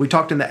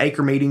talked in the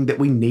acre meeting that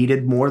we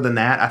needed more than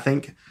that. I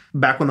think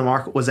back when the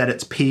market was at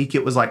its peak,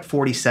 it was like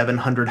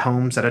 4,700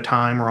 homes at a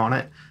time were on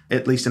it,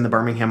 at least in the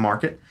Birmingham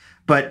market.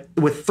 But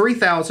with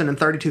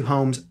 3,032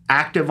 homes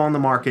active on the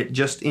market,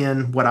 just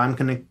in what I'm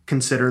going to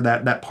consider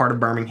that part of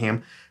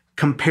Birmingham,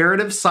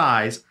 comparative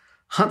size,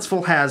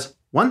 Huntsville has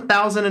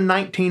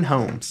 1,019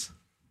 homes.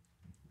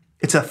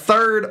 It's a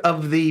third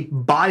of the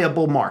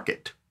buyable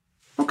market.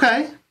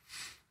 Okay.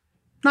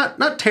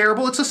 Not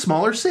terrible. It's a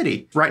smaller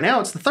city. Right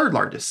now, it's the third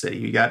largest city.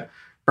 You got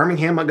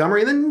Birmingham,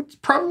 Montgomery, and then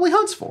probably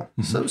Huntsville.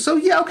 Mm-hmm. So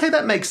yeah, okay,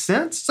 that makes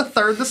sense. It's a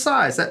third the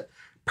size. That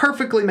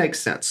perfectly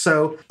makes sense.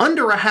 So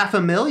under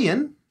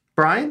 $500,000,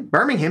 Brian,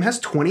 Birmingham has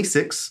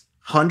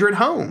 2,600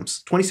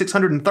 homes,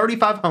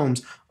 2,635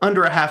 homes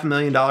under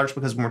 $500,000,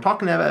 because when we're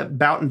talking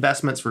about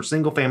investments for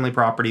single-family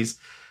properties,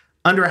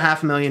 under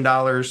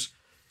 $500,000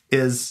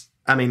 is,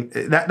 I mean,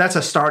 that's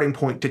a starting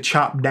point to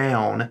chop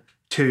down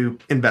to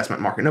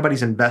investment market.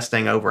 Nobody's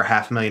investing over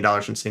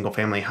 $500,000 in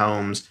single-family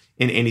homes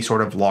in any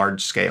sort of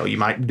large scale. You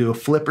might do a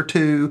flip or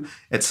two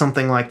at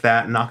something like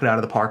that and knock it out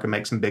of the park and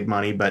make some big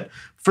money. But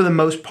for the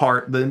most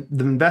part, the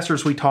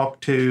investors we talk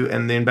to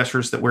and the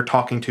investors that we're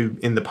talking to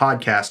in the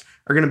podcast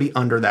are going to be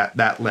under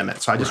that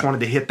limit. So I just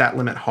wanted to hit that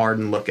limit hard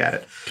and look at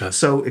it. Okay.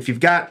 So if you've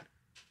got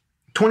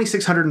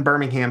 2,600 in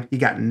Birmingham, you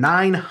got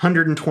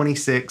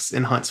 926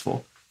 in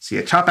Huntsville. So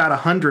you chop out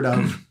 100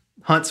 of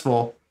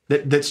Huntsville.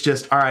 That's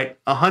just, all right,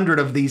 100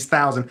 of these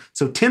 1,000.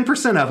 So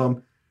 10% of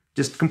them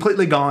just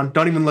completely gone.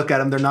 Don't even look at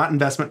them. They're not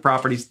investment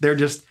properties. They're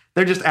just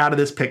out of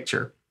this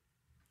picture.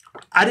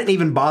 I didn't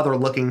even bother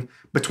looking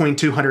between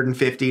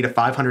 250 to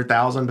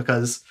 500,000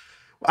 because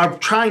I'm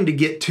trying to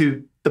get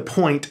to the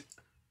point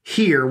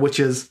here, which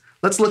is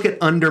let's look at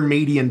under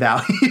median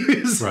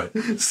values.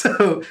 Right.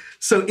 So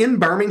in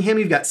Birmingham,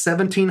 you've got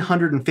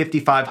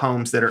 1,755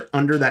 homes that are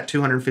under that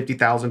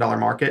 $250,000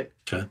 market.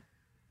 Okay.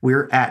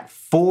 we're at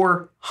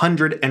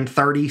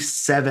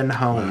 437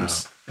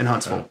 homes in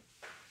Huntsville. Wow.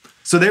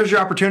 So there's your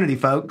opportunity,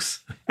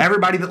 folks.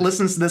 Everybody that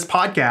listens to this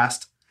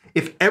podcast,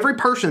 if every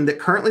person that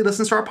currently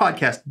listens to our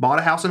podcast bought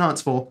a house in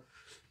Huntsville,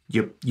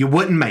 you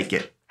wouldn't make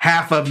it.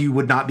 Half of you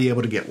would not be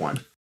able to get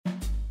one.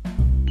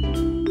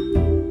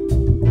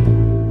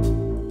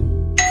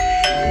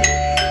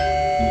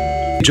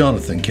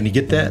 Jonathan, can you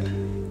get that?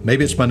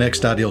 Maybe it's my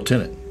next ideal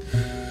tenant.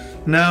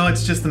 No,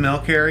 it's just the mail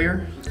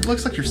carrier. It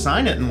looks like your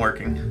sign isn't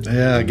working.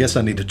 Yeah, I guess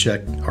I need to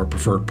check our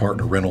preferred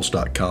partner,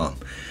 rentals.com.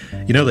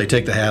 You know, they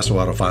take the hassle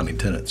out of finding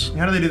tenants.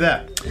 How do they do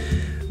that?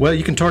 Well,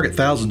 you can target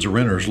thousands of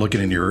renters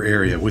looking in your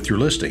area with your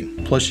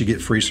listing. Plus, you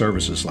get free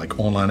services like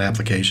online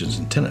applications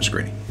and tenant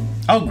screening.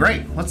 Oh,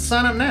 great. Let's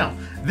sign up now.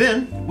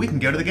 Then we can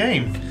go to the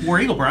game.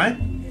 War Eagle,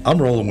 Brian.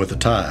 I'm rolling with the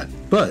tide.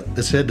 But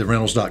let's head to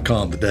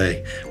rentals.com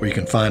today, where you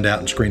can find out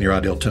and screen your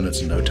ideal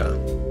tenants in no time.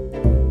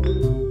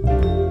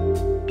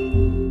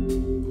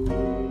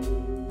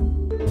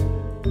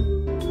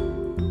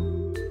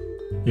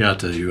 You have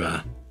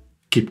to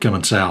keep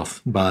coming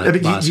south.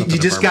 You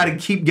just got to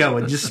keep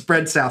going. Just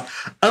spread south.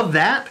 Of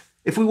that,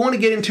 if we want to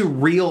get into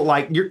real,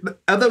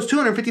 of those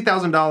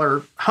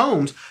 $250,000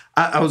 homes,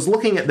 I was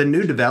looking at the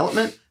new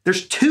development.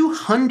 There's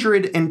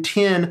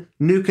 210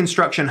 new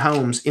construction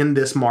homes in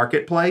this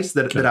marketplace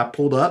that I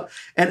pulled up.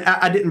 And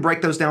I didn't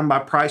break those down by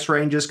price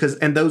ranges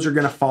and those are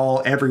going to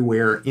fall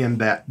everywhere in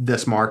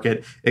this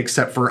market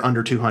except for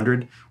under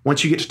 200.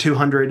 Once you get to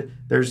 200,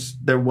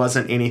 there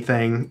wasn't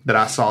anything that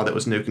I saw that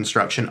was new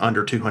construction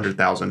under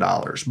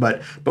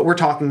 $200,000. But we're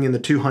talking in the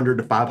 $200,000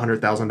 to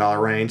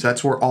 $500,000 range.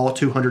 That's where all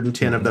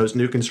 210 of those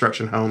new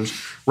construction homes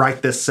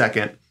right this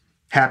second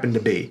happen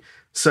to be.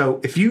 So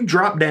if you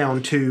drop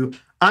down to,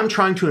 I'm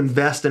trying to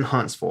invest in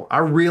Huntsville, I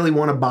really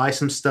want to buy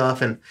some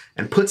stuff and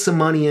put some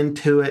money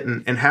into it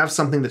and have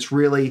something that's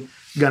really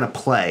going to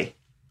play,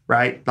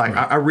 right? Like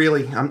right.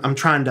 I'm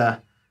trying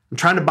to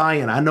buy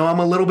in. I know I'm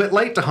a little bit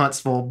late to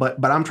Huntsville, but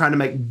I'm trying to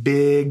make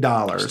big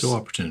dollars. Still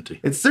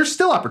opportunity. There's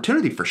still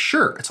opportunity for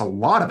sure. It's a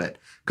lot of it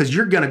because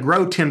you're going to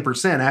grow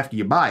 10% after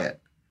you buy it.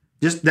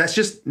 That's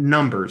just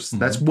numbers. Mm-hmm.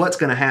 That's what's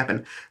going to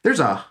happen. There's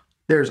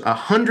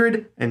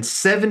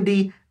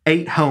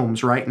 178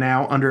 homes right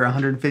now under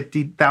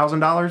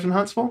 $150,000 in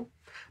Huntsville.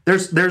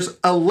 There's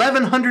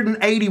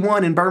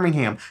 1,181 in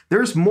Birmingham.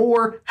 There's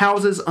more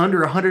houses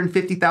under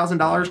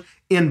 $150,000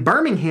 in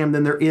Birmingham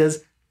than there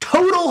is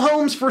total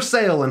homes for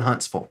sale in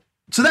Huntsville.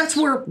 So that's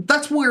where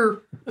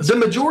the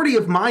majority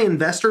of my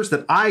investors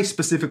that I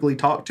specifically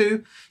talk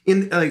to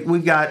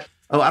we've got,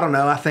 I don't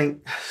know, I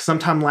think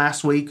sometime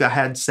last week I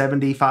had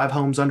 75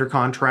 homes under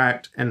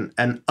contract and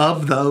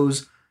of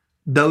those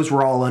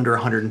were all under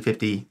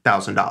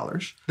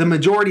 $150,000. The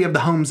majority of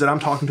the homes that I'm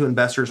talking to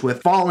investors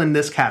with fall in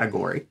this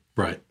category.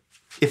 Right.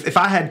 If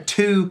I had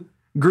two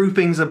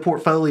groupings of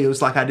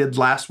portfolios like I did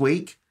last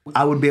week,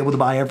 I would be able to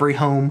buy every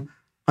home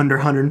under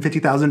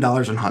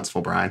 $150,000 in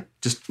Huntsville, Brian.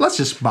 Let's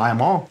just buy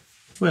them all.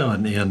 Well,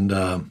 and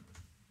the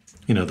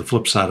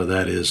flip side of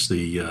that is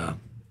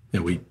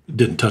we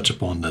didn't touch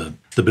upon the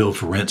build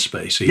for rent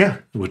space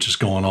either, which is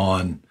going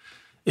on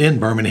in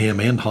Birmingham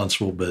and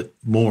Huntsville, but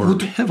more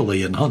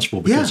heavily in Huntsville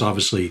because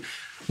obviously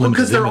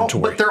limited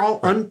inventory. They're all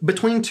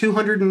between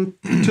 $200,000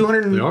 and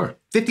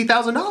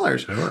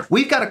 $250,000.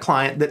 We've got a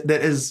client that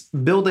is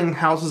building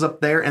houses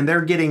up there, and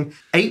they're getting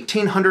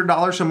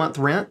 $1,800 a month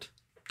rent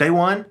day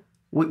one.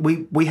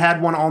 We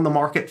had one on the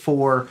market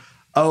for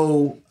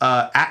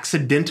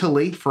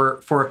accidentally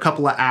for a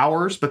couple of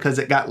hours because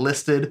it got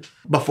listed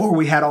before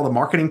we had all the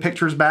marketing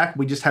pictures back.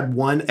 We just had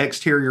one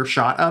exterior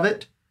shot of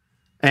it.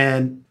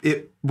 And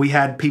we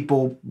had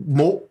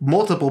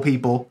multiple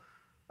people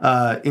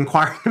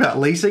inquiring about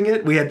leasing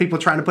it. We had people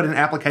trying to put in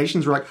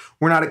applications. We're like,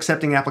 we're not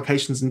accepting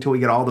applications until we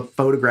get all the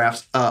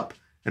photographs up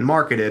and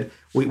marketed.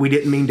 We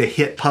didn't mean to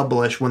hit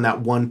publish when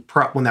that one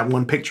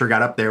picture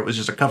got up there. It was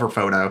just a cover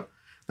photo.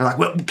 They're like,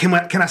 well,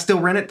 can I still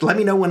rent it? Let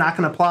me know when I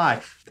can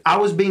apply. I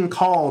was being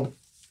called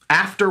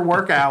after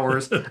work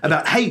hours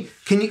about, hey,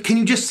 can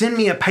you just send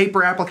me a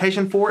paper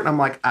application for it? And I'm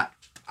like,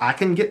 I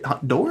can get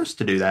Doris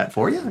to do that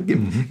for you.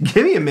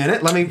 Give me a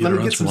minute. Let me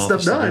get some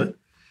stuff done.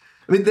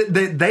 I mean,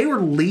 they were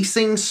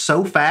leasing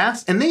so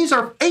fast, and these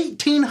are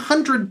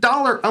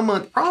 $1,800 a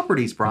month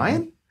properties,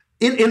 Brian.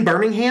 In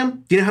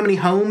Birmingham, do you know how many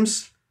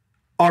homes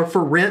are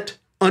for rent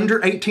under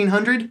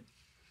 $1,800?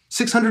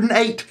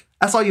 608.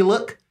 I saw you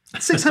look.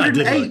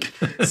 608.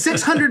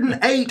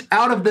 608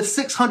 out of the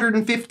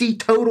 650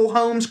 total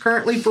homes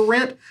currently for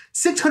rent,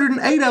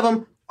 608 of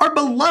them are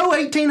below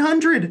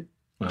 $1,800.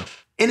 Wow.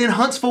 And in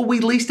Huntsville, we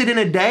leased it in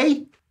a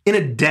day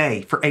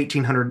for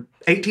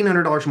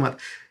 $1,800 a month.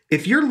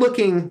 If you're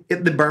looking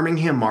at the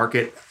Birmingham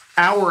market,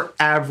 our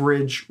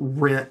average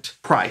rent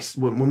price,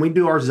 when we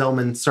do our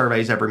Zelman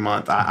surveys every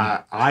month,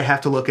 I have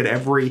to look at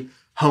every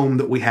home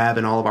that we have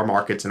in all of our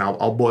markets, and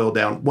I'll boil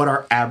down what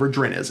our average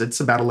rent is.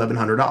 It's about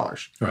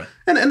 $1,100. Right.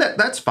 And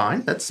that's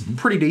fine. That's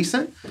pretty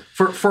decent.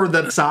 For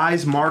the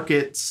size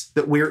markets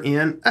that we're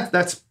in,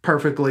 that's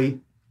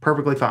perfectly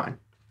fine.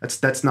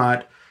 That's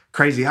not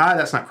crazy high.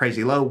 That's not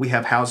crazy low. We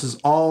have houses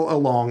all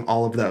along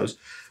all of those.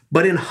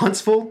 But in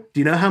Huntsville,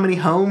 do you know how many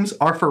homes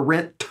are for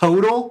rent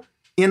total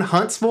in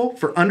Huntsville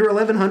for under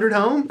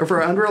 $1,100 or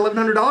for under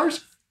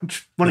 $1,100?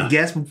 Want to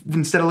guess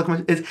instead of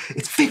looking?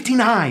 It's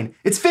 59.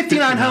 It's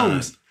 59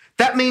 homes.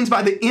 That means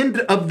by the end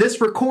of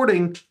this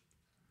recording,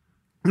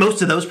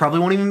 most of those probably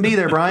won't even be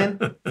there,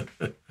 Brian.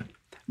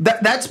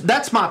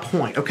 That's my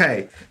point.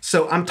 Okay,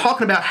 so I'm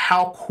talking about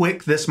how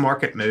quick this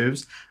market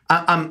moves.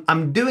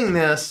 I'm doing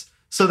this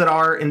so that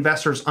our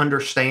investors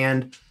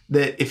understand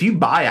that if you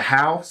buy a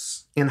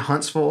house in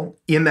Huntsville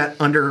in that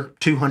under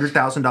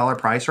 $200,000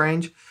 price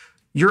range,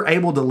 you're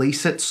able to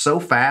lease it so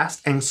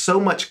fast and so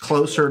much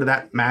closer to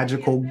that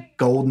magical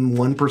golden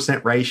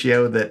 1%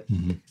 ratio that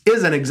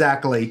isn't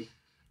exactly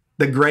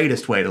the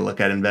greatest way to look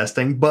at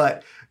investing,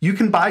 but you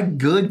can buy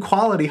good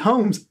quality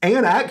homes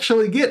and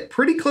actually get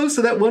pretty close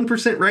to that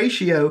 1%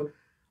 ratio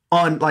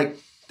on like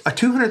a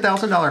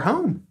 $200,000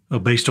 home. Well,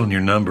 based on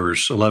your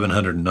numbers,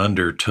 1,100 and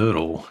under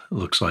total, it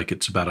looks like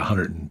it's about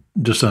 100,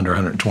 just under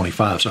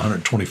 125, so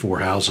 124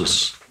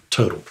 houses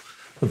total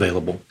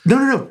available.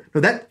 No.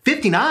 That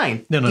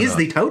 59 is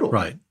the total.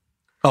 Right.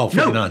 Oh,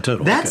 59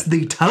 total. That's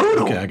the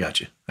total. Okay, I got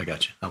you.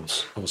 I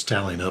was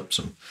tallying up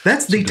some.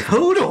 That's the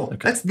total. Okay.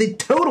 That's the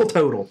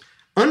total.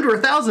 Under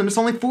 1,000, it's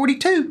only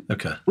 42.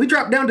 Okay. We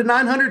dropped down to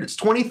 900, it's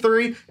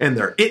 23, and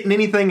there isn't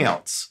anything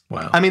else.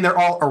 Wow. I mean, they're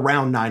all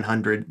around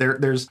 900.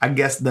 There's, I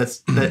guess, the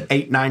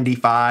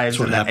 895s. That's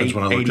what happens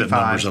when I look at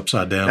numbers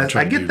upside down.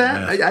 I get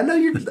that. I know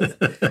you're,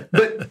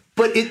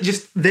 but it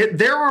just,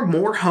 there are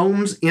more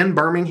homes in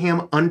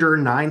Birmingham under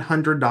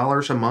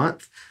 $900 a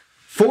month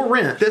for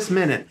rent this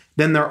minute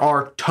than there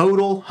are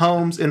total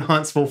homes in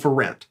Huntsville for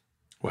rent.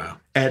 Wow.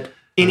 At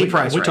any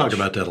price range. We talk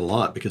about that a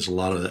lot because a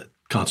lot of that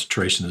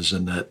concentration is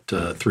in that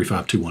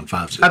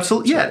 35215 zip.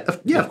 Absolutely.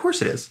 Yeah, of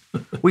course it is.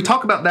 We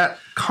talk about that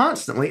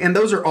constantly, and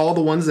those are all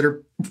the ones that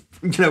are,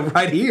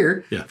 right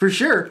here for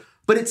sure.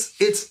 But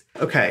it's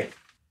okay.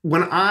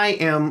 When I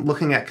am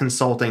looking at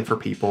consulting for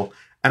people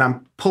and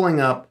I'm pulling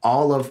up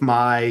all of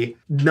my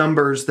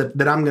numbers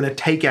that I'm going to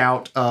take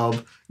out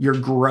of your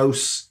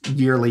gross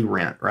yearly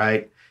rent,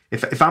 right?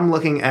 If I'm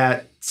looking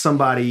at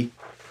somebody,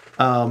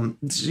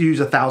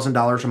 use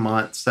 $1,000 a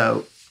month,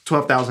 so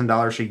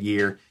 $12,000 a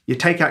year. You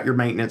take out your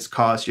maintenance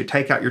costs, you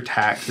take out your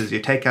taxes, you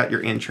take out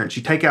your insurance,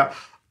 you take out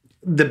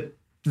the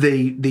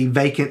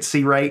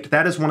vacancy rate.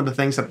 That is one of the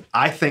things that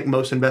I think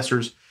most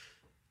investors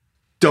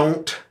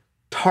don't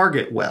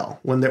target well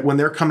when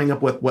they're coming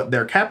up with what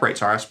their cap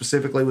rates are. I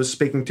specifically was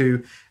speaking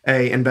to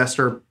an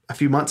investor a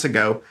few months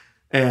ago,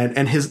 and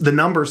the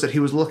numbers that he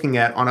was looking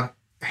at on a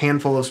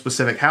handful of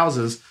specific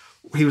houses,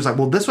 he was like,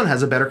 well, this one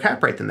has a better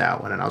cap rate than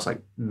that one. And I was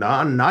like,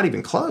 no, not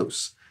even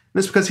close. And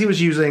it's because he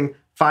was using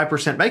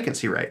 5%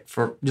 vacancy rate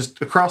for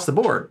just across the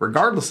board,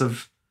 regardless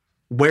of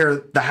where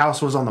the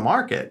house was on the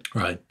market.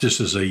 Right.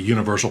 Just as a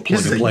universal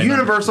plug and play.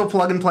 Universal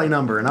plug and play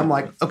number. And I'm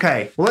like,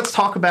 okay, well, let's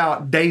talk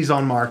about days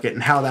on market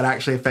and how that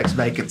actually affects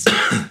vacancy.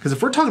 Because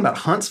if we're talking about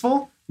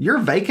Huntsville, your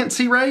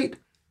vacancy rate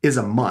is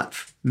a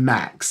month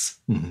max.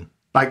 Mm-hmm.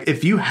 Like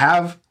if you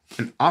have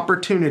an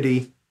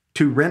opportunity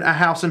to rent a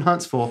house in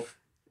Huntsville,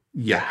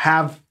 you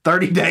have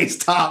 30 days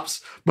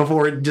tops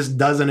before it just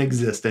doesn't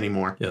exist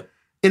anymore. Yep.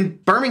 In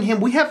Birmingham,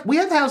 we have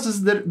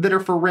houses that are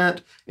for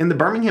rent in the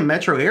Birmingham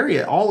metro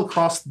area, all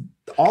across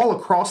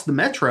the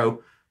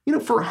metro,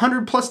 for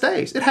 100 plus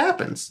days. It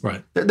happens.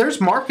 Right. There's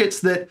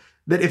markets that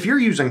if you're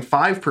using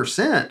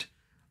 5%,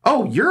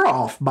 you're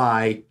off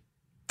by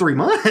 3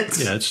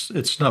 months. Yeah,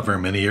 it's not very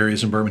many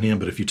areas in Birmingham,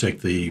 but if you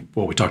take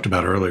what we talked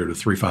about earlier, the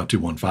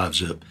 35215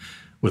 zip,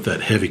 with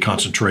that heavy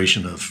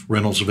concentration of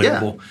rentals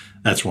available,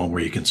 that's one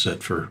where you can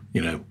sit for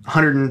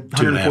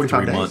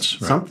 145 days.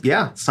 Months.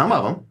 Right? Some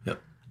of them.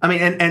 Yep. I mean,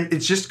 and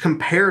it's just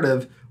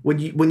comparative. When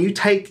you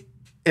take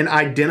an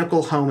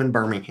identical home in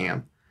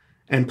Birmingham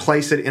and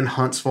place it in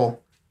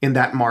Huntsville in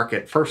that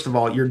market, first of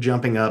all, you're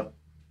jumping up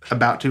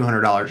about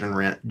 $200 in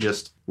rent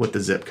just with the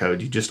zip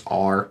code. You just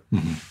are.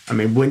 Mm-hmm. I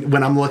mean,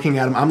 when I'm looking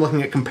at them, I'm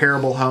looking at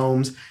comparable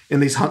homes in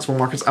these Huntsville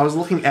markets. I was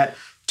looking at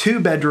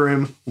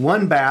 2-bedroom,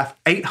 1-bath,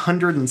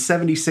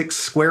 876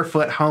 square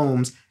foot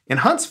homes in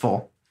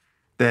Huntsville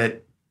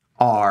that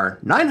are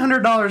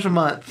 $900 a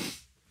month.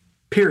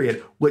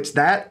 Period. Which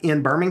that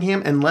in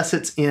Birmingham, unless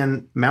it's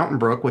in Mountain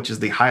Brook, which is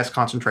the highest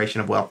concentration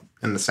of wealth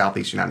in the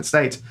Southeast United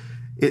States,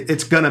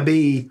 it's going to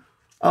be,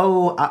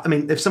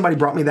 if somebody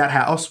brought me that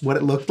house, what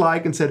it looked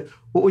like, and said,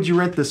 what would you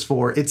rent this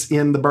for? It's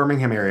in the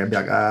Birmingham area. I'd be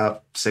like,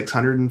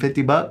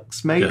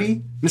 $650 maybe. Yeah.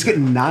 It's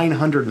getting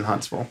 900 in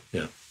Huntsville.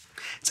 Yeah.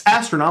 It's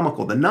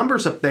astronomical. The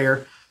numbers up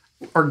there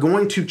are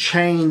going to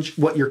change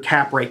what your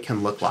cap rate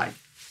can look like.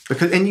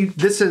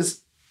 This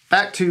is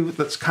back to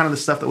that's kind of the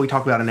stuff that we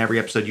talk about in every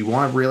episode. You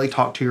want to really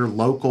talk to your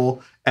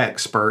local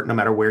expert, no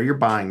matter where you're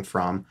buying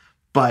from.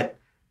 But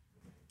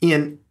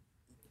in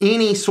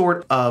any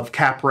sort of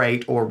cap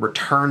rate or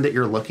return that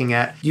you're looking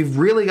at, you've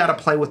really got to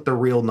play with the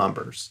real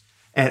numbers.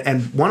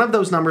 And one of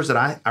those numbers that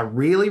I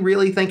really,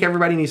 really think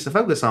everybody needs to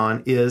focus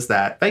on is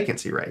that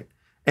vacancy rate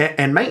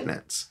and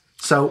maintenance.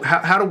 So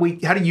how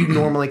do you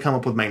normally come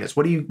up with maintenance?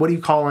 What are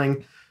you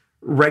calling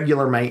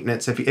regular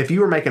maintenance? If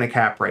you were making a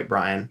cap rate,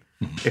 Brian,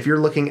 if you're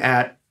looking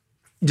at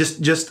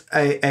just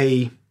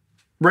a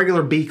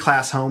regular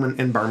B-class home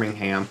in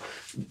Birmingham,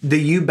 do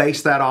you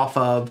base that off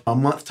of a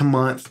month to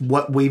month,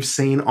 what we've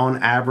seen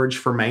on average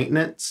for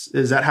maintenance?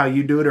 Is that how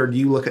you do it? Or do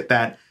you look at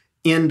that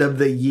end of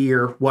the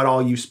year, what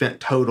all you spent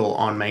total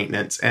on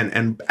maintenance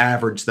and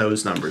average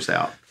those numbers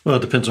out? Well,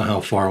 it depends on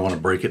how far I want to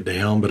break it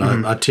down, but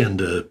I tend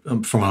to,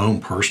 for my own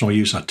personal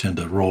use, I tend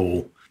to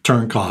roll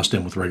turn cost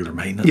in with regular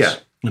maintenance. Yeah.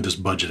 And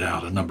just budget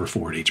out a number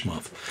for it each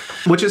month.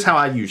 Which is how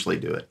I usually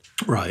do it.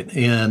 Right.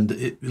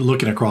 And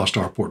looking across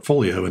our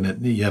portfolio,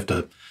 and you have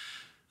to,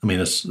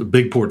 it's a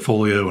big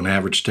portfolio and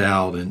averaged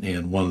out.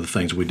 And one of the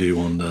things we do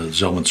on the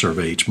Zelman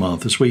survey each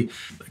month is we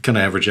kind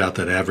of average out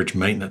that average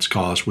maintenance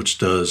cost,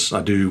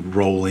 I do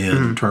roll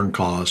in turn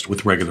cost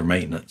with regular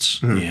maintenance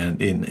and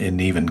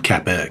even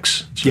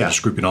CapEx. So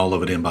just grouping all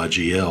of it in by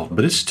GL.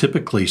 But it's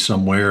typically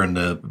somewhere in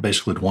the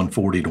basically the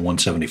 140 to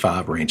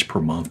 175 range per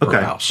month per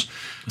house.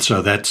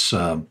 So that's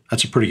a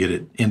pretty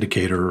good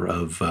indicator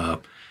of,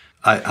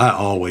 I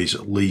always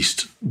at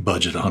least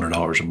budget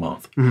 $100 a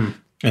month.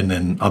 And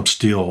then I'm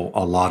still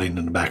allotting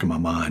in the back of my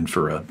mind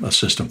for a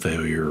system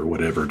failure or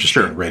whatever, just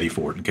being ready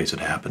for it in case it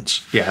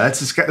happens. Yeah,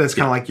 that's kind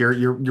of like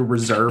your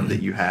reserve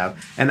that you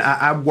have. And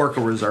I work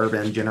a reserve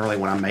in generally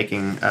when I'm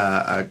making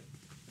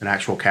an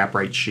actual cap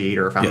rate sheet,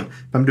 or if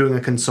I'm doing a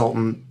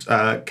consultant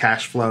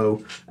cash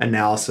flow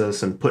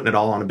analysis and putting it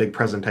all on a big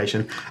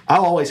presentation.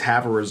 I'll always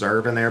have a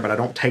reserve in there, but I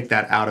don't take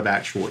that out of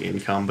actual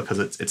income because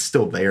it's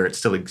still there. It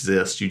still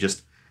exists.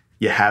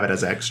 You have it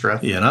as extra.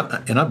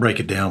 Yeah, and I break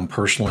it down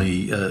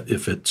personally.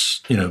 If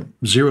it's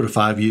 0 to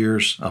 5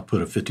 years, I'll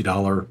put a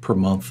 $50 per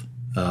month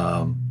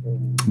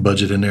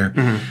budget in there.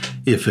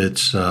 If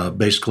it's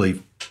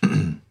basically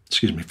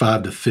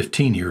 5 to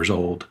 15 years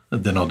old,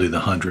 then I'll do the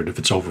 100. If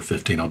it's over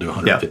 15, I'll do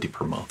 150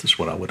 per month. Is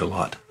what I would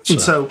allot.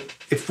 So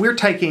if we're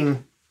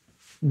taking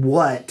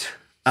what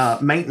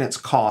maintenance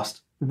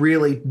cost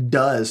really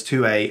does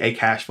to a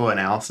cash flow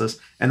analysis,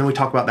 and then we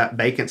talk about that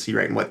vacancy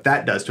rate and what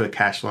that does to a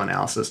cash flow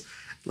analysis.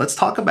 Let's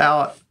talk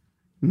about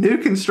new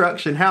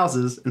construction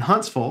houses in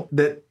Huntsville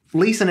that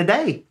lease in a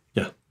day.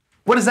 Yeah.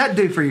 What does that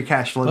do for your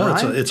cash flow,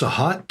 Brian? It's a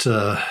hot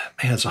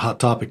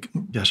topic.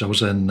 Gosh, I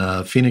was in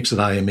Phoenix at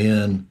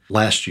IMN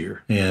last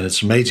year, and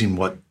it's amazing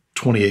what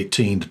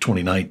 2018 to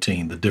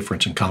 2019, the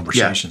difference in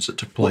conversations that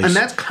took place. And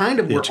that's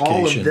kind of where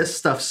all of this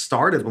stuff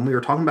started when we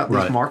were talking about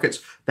these markets,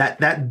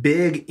 that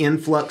big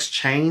influx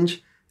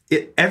change.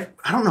 I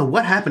don't know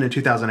what happened in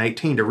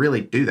 2018 to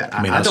really do that.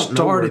 I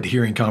started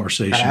hearing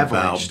conversation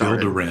about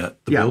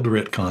build-to-rent, the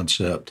build-to-rent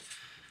concept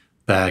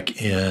back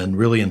in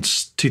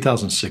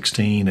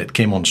 2016. It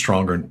came on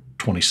stronger in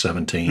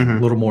 2017, a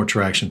little more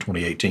traction in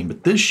 2018.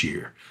 But this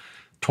year,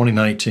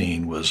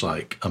 2019 was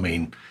a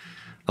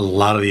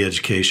lot of the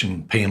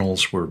education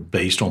panels were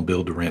based on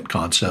build-to-rent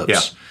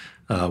concepts.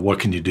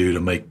 What can you do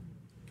to make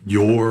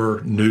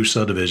your new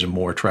subdivision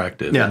more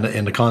attractive?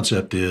 And the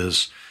concept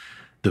is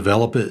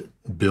develop it,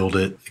 build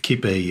it,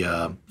 keep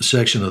a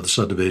section of the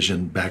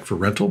subdivision back for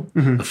rental,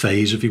 a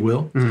phase, if you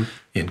will,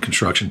 in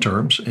construction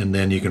terms, and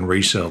then you can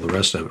resell the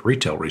rest of it,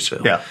 retail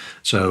resale. Yeah.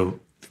 So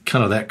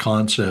kind of that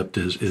concept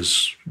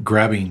is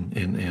grabbing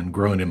and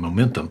growing in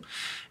momentum,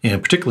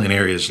 and particularly in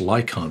areas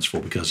like Huntsville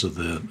because of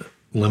the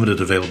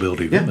limited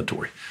availability of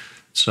inventory.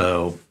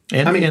 So,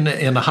 and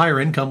the higher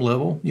income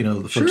level,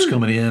 the folks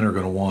coming in are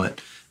going to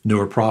want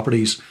newer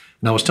properties.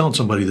 And I was telling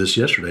somebody this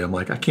yesterday. I'm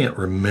like, I can't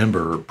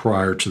remember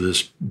prior to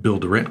this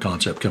build-to-rent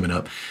concept coming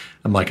up.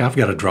 I'm like, I've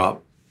got to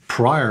drop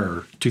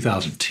prior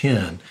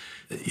 2010.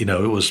 It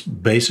was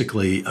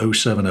basically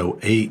 07,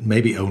 08,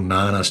 maybe 09.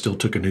 I still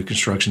took a new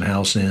construction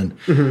house in.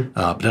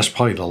 But that's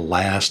probably the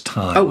last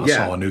time I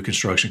saw a new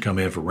construction come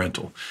in for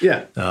rental.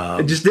 Yeah.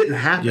 It just didn't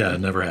happen. Yeah, it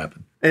never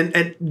happened.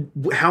 And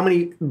how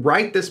many,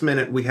 right this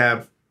minute, we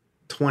have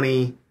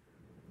 20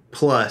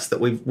 plus that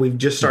we've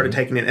just started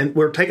taking in, and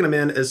we're taking them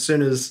in as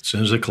soon as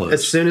they close.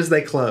 As soon as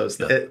they close,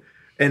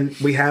 and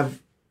we have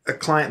a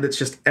client that's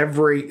just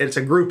it's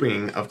a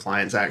grouping of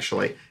clients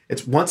actually.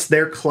 It's once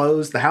they're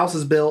closed, the house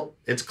is built,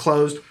 it's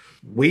closed.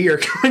 We are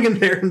coming in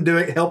there and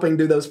helping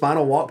do those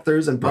final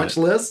walkthroughs and punch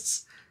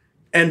lists,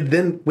 and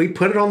then we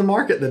put it on the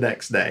market the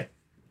next day,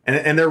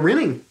 and they're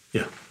renting.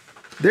 Yeah.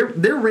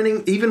 They're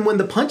renting even when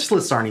the punch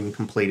lists aren't even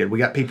completed. We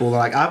got people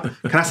like, can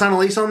I sign a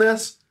lease on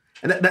this?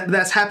 And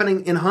that's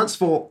happening in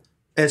Huntsville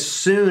as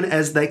soon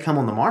as they come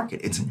on the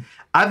market.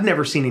 I've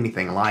never seen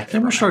anything like it.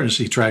 And we're starting to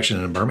see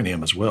traction in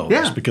Birmingham as well.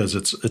 Just because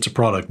it's a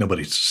product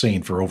nobody's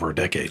seen for over a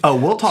decade. Oh,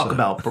 we'll talk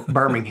about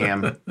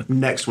Birmingham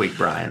next week,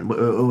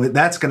 Brian.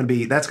 That's going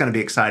to be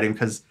exciting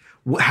because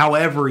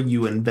however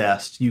you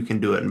invest, you can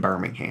do it in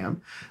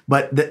Birmingham.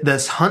 But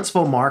this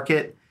Huntsville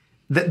market,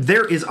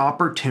 there is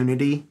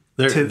opportunity.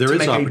 There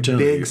is opportunity,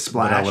 a big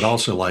splash. But I would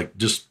also like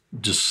just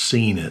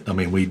seeing it.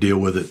 We deal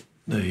with it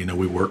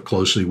We work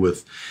closely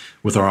with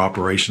our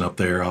operation up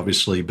there,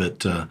 obviously,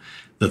 but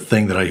the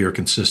thing that I hear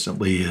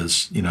consistently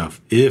is,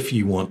 if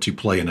you want to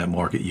play in that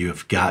market, you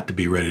have got to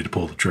be ready to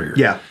pull the trigger.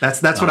 Yeah,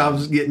 that's what I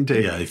was getting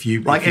to. Yeah, if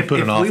you put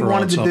an offer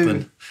on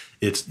something,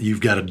 you've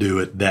got to do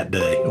it that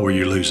day or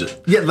you lose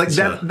it. Yeah,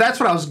 that's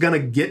what I was going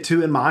to get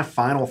to in my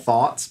final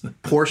thoughts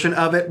portion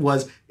of it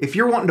was if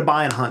you're wanting to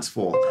buy in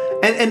Huntsville,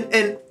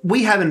 and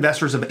we have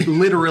investors of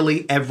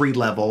literally every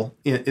level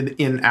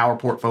in our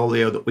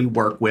portfolio that we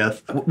work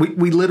with.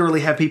 We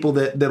literally have people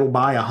that'll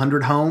buy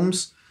 100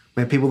 homes.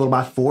 We have people that'll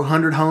buy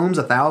 400 homes,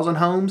 1,000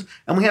 homes,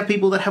 and we have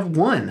people that have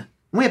one.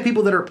 We have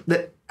people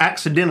that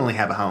accidentally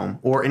have a home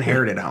or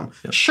inherited a home.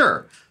 Yeah.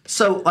 Sure.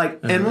 So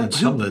and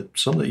some that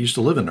used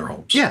to live in their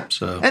homes. Yeah.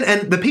 So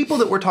and the people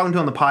that we're talking to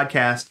on the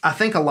podcast, I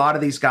think a lot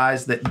of these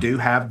guys that do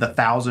have the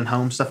 1,000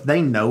 home stuff,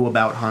 they know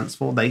about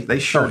Huntsville. They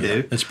sure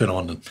do. It's been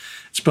on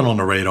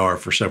the radar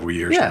for several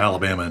years in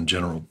Alabama in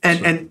general.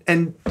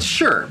 And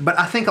sure, but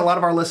I think a lot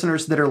of our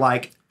listeners that are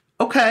like,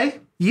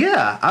 okay,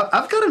 yeah,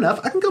 I've got enough.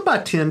 I can go buy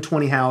 10,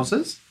 20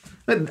 houses.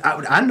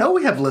 I know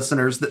we have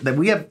listeners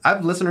I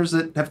have listeners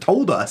that have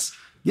told us,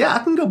 yeah, I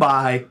can go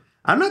buy.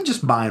 I'm not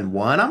just buying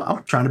one.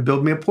 I'm trying to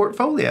build me a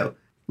portfolio.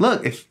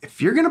 Look,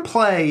 if you're going to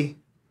play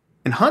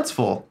in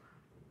Huntsville,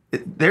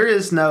 there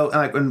is no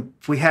when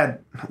we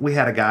had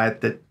a guy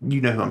that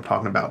who I'm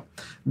talking about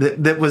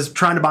that was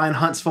trying to buy in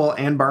Huntsville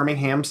and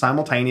Birmingham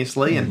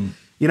simultaneously, and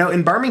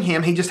in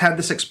Birmingham he just had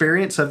this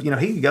experience of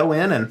he could go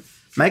in and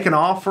make an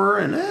offer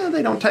and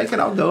they don't take it.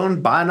 I'll go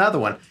and buy another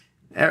one.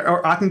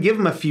 Or I can give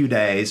them a few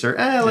days, or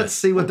let's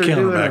see what they're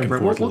doing.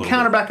 We'll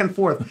counter back and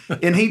forth.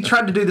 And he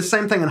tried to do the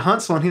same thing in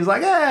Huntsville, and he was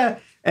like,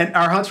 And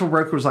our Huntsville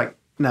broker was like,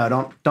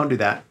 no, don't do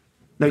that.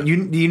 No, you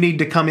need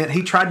to come in.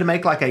 He tried to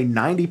make like a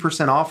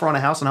 90% offer on a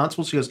house in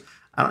Huntsville. She goes,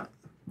 what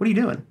are you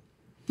doing?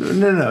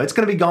 No, it's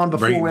going to be gone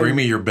before. Bring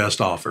me your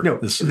best offer. No,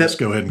 let's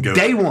go ahead and go.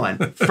 Day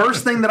one,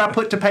 first thing that I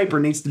put to paper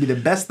needs to be the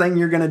best thing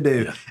you're going to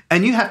do. Yeah.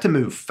 And you have to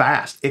move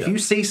fast. If you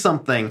see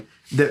something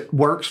that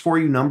works for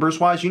you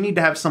numbers-wise, you need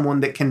to have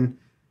someone that can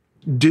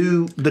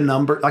do the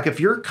number. Like if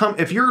you're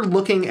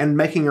looking and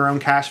making your own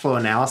cash flow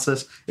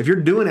analysis, if you're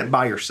doing it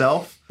by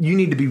yourself, you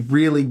need to be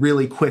really,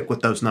 really quick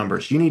with those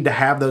numbers. You need to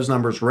have those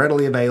numbers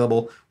readily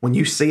available. When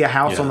you see a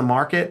house on the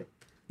market,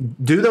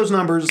 do those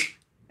numbers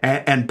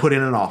and put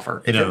in an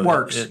offer. If it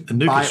works,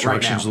 new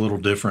construction is a little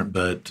different,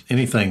 but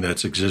anything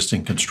that's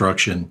existing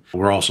construction,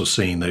 we're also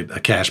seeing that a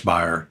cash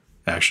buyer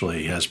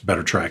actually has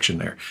better traction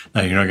there.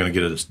 Now, you're not going to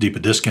get as deep a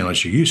discount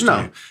as you used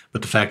to,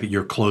 but the fact that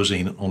you're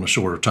closing on a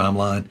shorter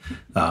timeline,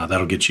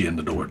 that'll get you in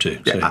the door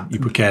too. So you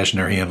put cash in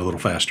their hand a little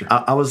faster.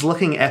 I was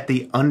looking at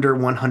the under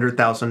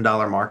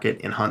 $100,000 market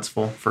in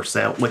Huntsville for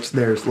sale, which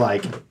there's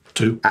like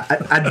two.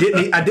 I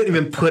didn't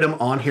even put them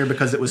on here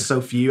because it was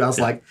so few. I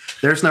was like,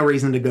 there's no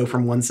reason to go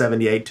from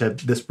 178 to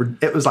this.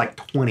 It was like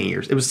 20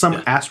 years. It was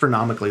some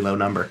astronomically low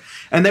number,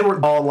 and they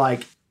were all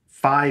like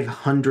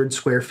 500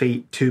 square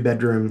feet,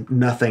 2-bedroom,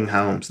 nothing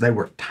homes. They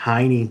were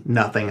tiny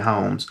nothing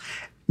homes.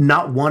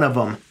 Not one of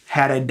them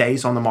had a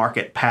days on the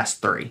market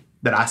past 3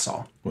 that I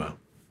saw. Wow.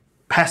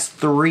 Past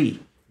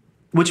 3,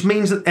 which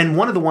means that, and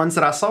one of the ones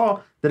that I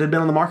saw that had been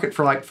on the market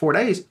for like 4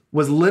 days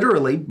was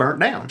literally burnt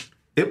down.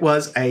 It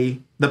was the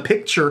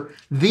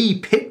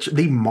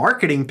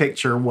marketing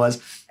picture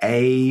was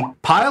a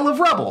pile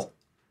of rubble.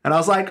 And I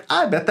was like,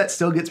 I bet that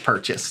still gets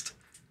purchased.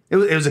 It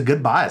was a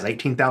good buy. It's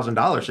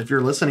 $18,000. If you're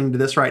listening to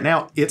this right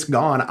now, it's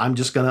gone. I'm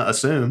just going to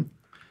assume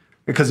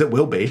because it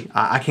will be.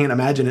 I can't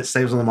imagine it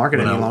stays on the market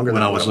any longer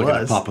than it was. When I was looking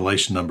at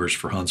population numbers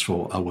for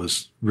Huntsville, I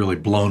was really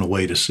blown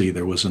away to see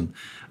there was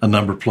a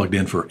number plugged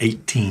in for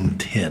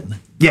 1810.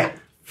 Yeah.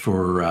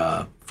 For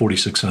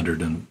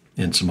 4,600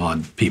 and some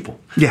odd people.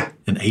 Yeah.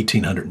 In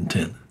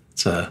 1,810.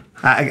 So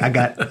I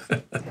got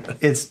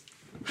it's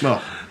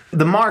well.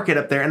 The market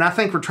up there, and I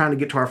think we're trying to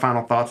get to our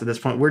final thoughts at this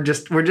point. We're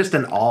just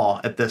in awe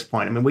at this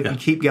point. I mean, we can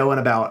keep going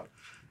about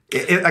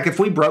it. Like if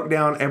we broke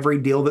down every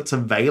deal that's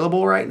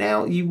available right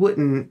now, you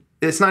wouldn't.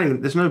 It's not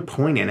even. There's no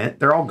point in it.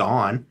 They're all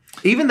gone.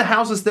 Even the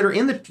houses that are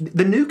in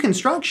the new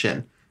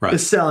construction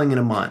is selling in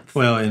a month.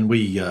 Well, and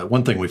we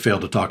one thing we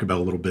failed to talk about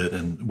a little bit,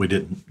 and we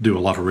didn't do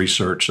a lot of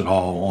research at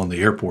all on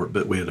the airport,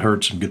 but we had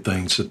heard some good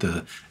things at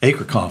the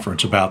ACRE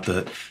conference about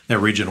that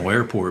regional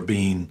airport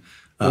being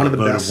one of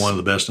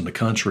the best in the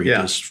country.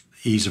 Yeah. Just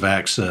ease of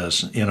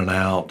access, in and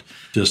out,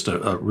 just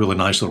a really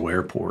nice little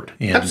airport.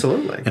 And,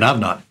 absolutely. And I've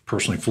not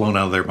personally flown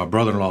out of there. My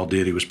brother-in-law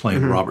did. He was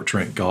playing the Robert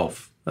Trent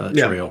golf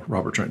trail,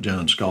 Robert Trent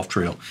Jones golf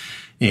trail,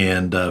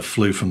 and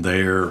flew from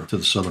there to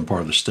the southern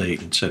part of the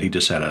state and said he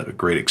just had a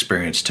great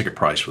experience. Ticket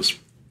price was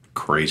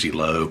crazy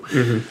low,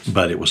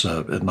 but it was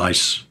a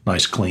nice,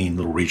 clean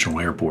little regional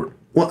airport.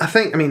 Well,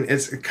 I mean,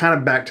 it's kind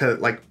of back to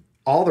like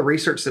all the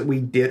research that we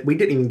didn't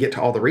even get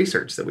to all the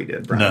research that we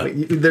did,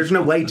 Brian. No. There's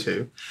no way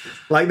to.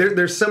 Like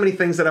there's so many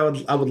things that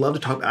I would love to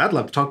talk about. I'd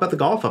love to talk about the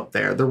golf up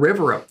there, the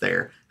river up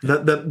there,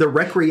 the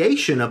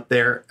recreation up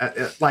there.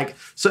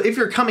 So if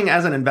you're coming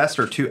as an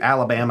investor to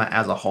Alabama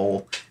as a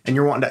whole and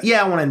you're wanting to,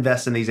 I want to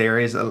invest in these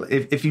areas.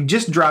 If you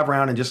just drive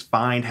around and just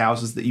find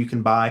houses that you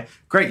can buy,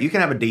 great. You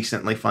can have a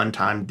decently fun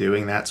time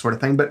doing that sort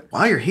of thing. But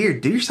while you're here,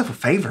 do yourself a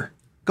favor.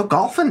 Go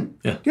golfing.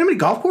 Yeah. You know how many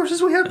golf courses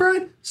we have,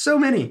 Brian? So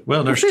many.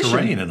 Well, there's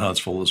terrain in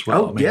Huntsville as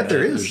well. Oh, yeah,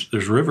 there is.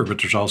 There's river, but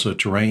there's also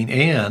terrain.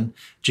 And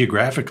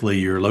geographically,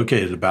 you're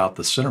located about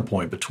the center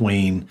point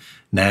between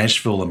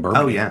Nashville and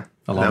Birmingham. Oh, yeah.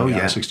 Along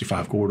the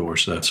I-65 corridor.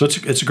 So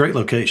it's a great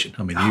location.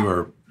 I mean,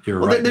 you're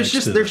right there's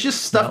next to there's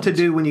just stuff mountains.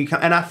 to do when you come.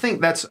 And I think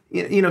that's,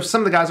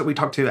 some of the guys that we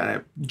talked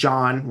to,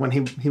 John, when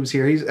he was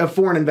here, he's a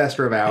foreign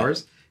investor of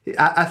ours.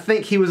 I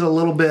think he was a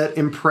little bit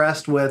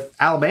impressed with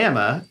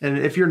Alabama. And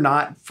if you're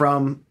not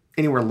from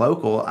anywhere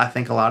local, I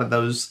think a lot of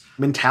those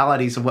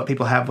mentalities of what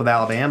people have with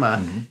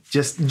Alabama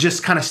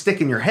just kind of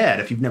stick in your head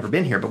if you've never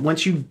been here. But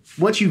once you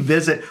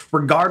visit,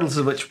 regardless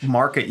of which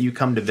market you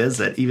come to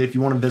visit, even if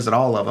you want to visit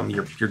all of them,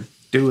 you're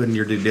doing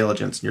your due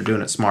diligence and you're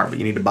doing it smart. But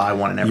you need to buy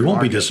one in every. You won't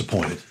market. be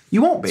disappointed.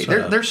 You won't be.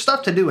 There's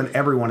stuff to do in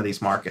every one of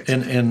these markets.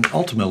 And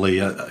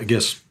ultimately, I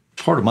guess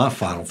part of my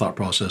final thought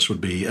process would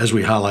be, as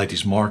we highlight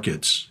these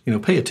markets,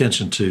 pay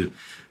attention to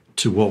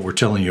what we're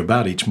telling you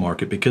about each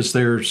market, because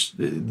there's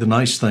the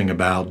nice thing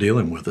about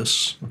dealing with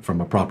us from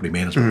a property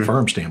management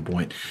firm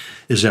standpoint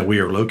is that we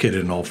are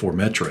located in all 4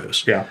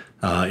 metros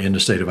in the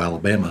state of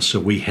Alabama. So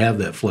we have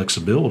that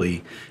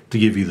flexibility to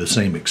give you the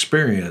same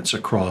experience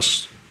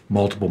across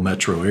multiple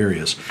metro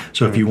areas.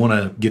 So if you want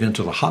to get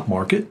into the hot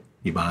market,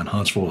 you buy in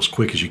Huntsville as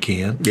quick as you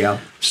can. Yeah.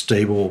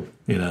 Stable,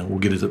 we'll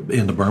get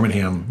into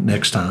Birmingham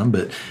next time,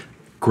 but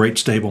great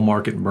stable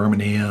market in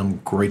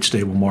Birmingham, great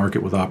stable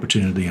market with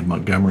opportunity in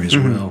Montgomery as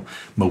well.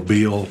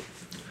 Mobile,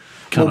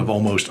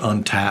 almost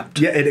untapped.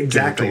 Yeah,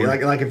 exactly.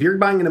 Like if you're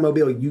buying in a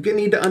Mobile, you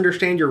need to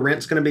understand your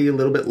rent's going to be a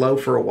little bit low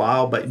for a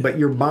while, but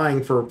you're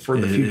buying for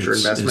the future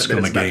investment it's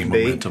going to gain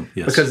momentum.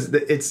 Yes. Because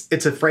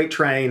it's a freight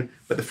train,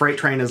 but the freight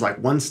train is like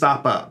one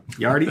stop up.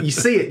 You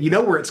see it, you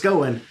know where it's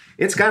going.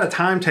 It's got a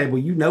timetable.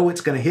 You know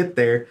it's going to hit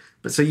there,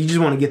 but so you just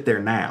want to get there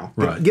now.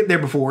 Right. Get there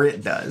before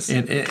it does.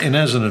 And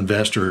as an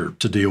investor,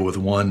 to deal with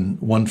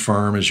one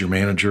firm as your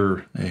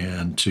manager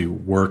and to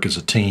work as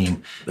a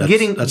team,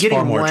 that's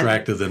far more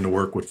attractive than to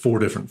work with 4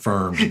 different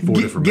firms and 4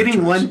 different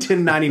getting metros.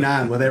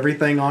 1099 with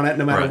everything on it,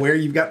 no matter where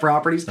you've got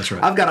properties. That's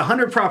right. I've got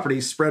 100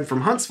 properties spread from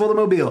Huntsville to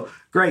Mobile.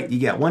 Great, you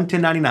get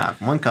 1099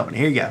 from one company.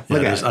 Here you go.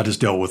 I just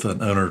dealt with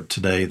an owner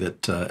today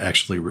that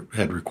actually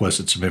had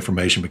requested some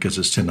information because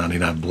his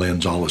 1099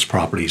 blends all his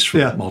properties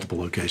from multiple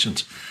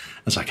locations.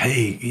 I was like,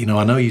 hey,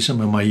 I know you sent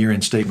me my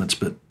year-end statements,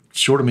 but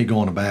short of me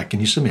going back, can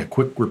you send me a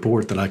quick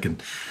report that I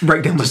can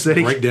break down by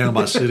city,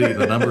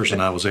 the numbers?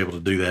 And I was able to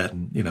do that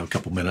in a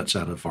couple minutes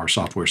out of our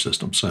software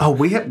system. So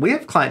we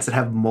have clients that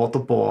have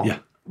multiple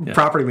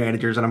property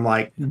managers, and I'm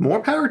like,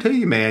 more power to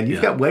you, man.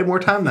 You've got way more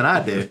time than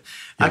I do.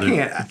 I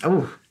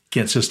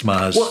can't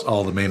systemize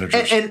all the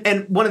managers.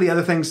 And one of the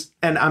other things,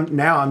 and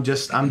I'm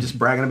just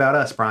bragging about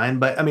us, Brian.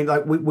 But I mean,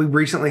 like we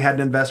recently had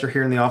an investor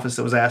here in the office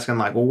that was asking,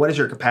 like, well, what is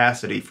your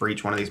capacity for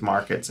each one of these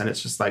markets? And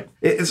it's just like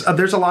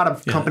there's a lot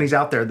of companies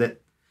out there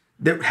that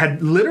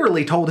had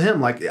literally told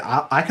him, like,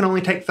 I can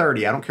only take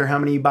 30. I don't care how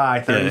many you buy.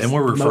 30 and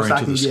we're referring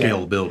to the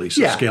scalability,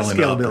 so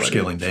scaling up or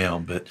scaling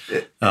down. But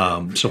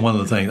so one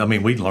of the things,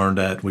 we learned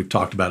that, we've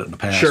talked about it in the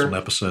past on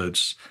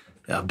episodes.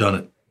 I've done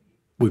it.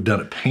 We've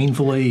done it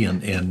painfully,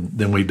 and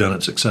then we've done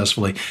it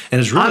successfully. And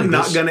it's really I'm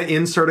not going to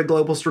insert a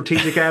global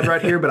strategic ad right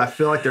here, but I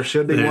feel like there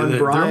should be one.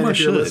 Brian, if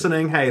you're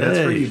listening, that's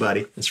for you,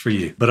 buddy. It's for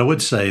you. But I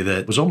would say that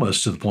it was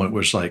almost to the point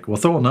where it's like, well,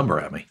 throw a number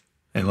at me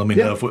and let me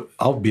know if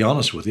I'll be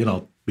honest with you, and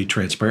I'll be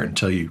transparent and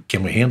tell you,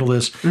 can we handle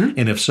this?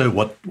 And if so,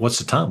 what's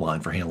the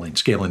timeline for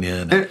scaling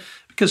in?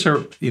 Because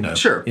they're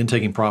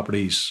intaking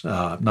properties,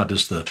 not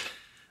just the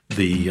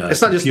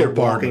it's not just their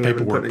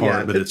paperwork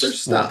part, but it's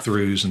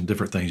walkthroughs and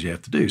different things you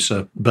have to do.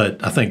 So,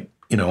 but I think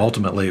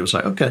ultimately it was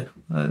like, okay,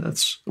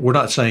 we're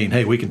not saying,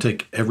 hey, we can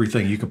take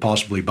everything you can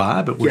possibly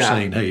buy, but we're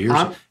saying, hey,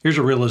 here's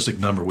a realistic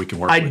number we can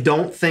work with. I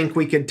don't think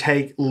we could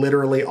take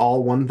literally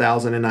all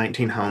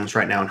 1,019 homes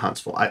right now in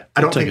Huntsville. I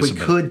don't think we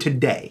could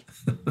today.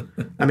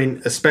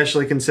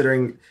 Especially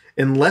considering,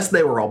 unless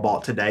they were all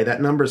bought today,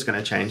 that number is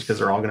going to change because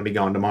they're all going to be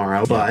gone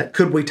tomorrow. But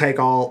could we take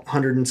all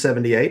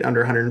 178 under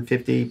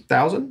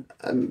 150,000?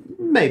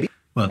 Maybe.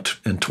 Well,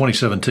 in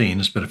 2017,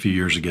 it's been a few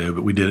years ago,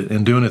 but we did it,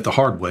 and doing it the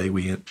hard way.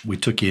 We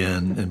took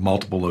in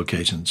multiple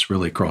locations,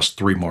 really across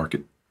 3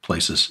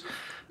 marketplaces.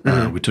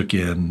 We took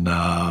in,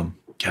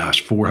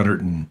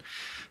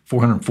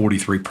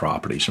 443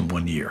 properties in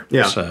 1 year.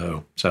 Yeah.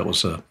 So that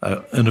was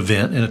an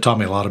event, and it taught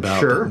me a lot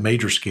about the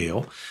major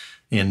scale.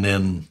 And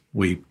then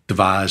we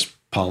devised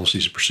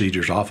policies and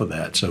procedures off of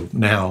that. So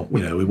now, it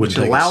wouldn't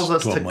take us 12 months. Which allows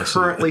us to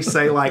currently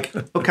say, like,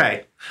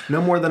 okay,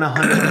 No more than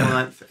 100 a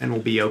month, and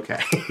we'll be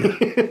okay.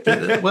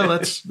 Well,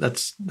 that's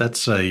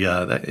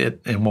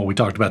and what we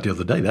talked about the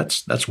other day.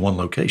 That's one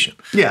location.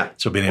 Yeah.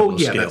 So being able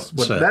to scale.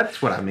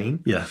 That's what I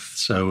mean. Yeah.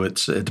 So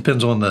it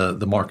depends on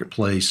the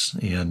marketplace,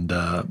 and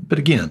but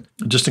again,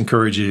 just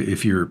encourage you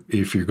if you're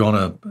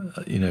gonna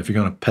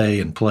pay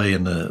and play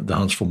in the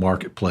Huntsville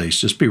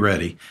marketplace, just be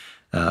ready.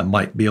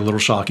 Might be a little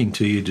shocking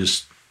to you.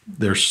 Just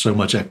there's so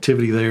much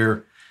activity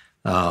there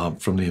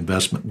from the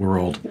investment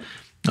world.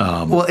 It's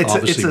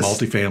obviously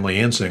multifamily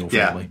and single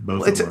family.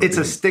 Both. It's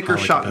a sticker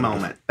shock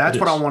moment. That's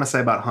what I want to say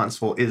about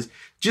Huntsville is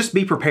just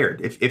be prepared.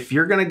 If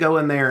you're going to go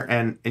in there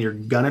and you're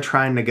going to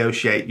try and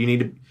negotiate, you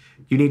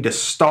need to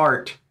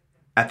start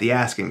at the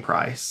asking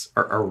price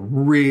or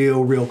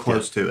real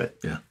close to it.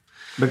 Yeah.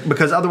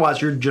 Because otherwise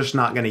you're just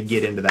not going to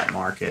get into that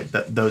market.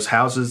 Those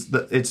houses,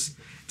 it's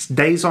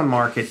days on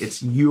market.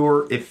 It's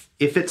if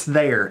it's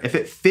there, if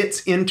it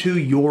fits into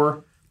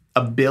your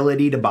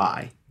ability to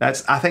buy.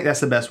 I think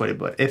that's the best way to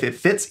put it. If it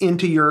fits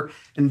into your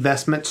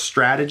investment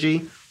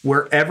strategy,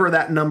 wherever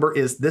that number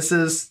is, this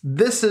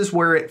is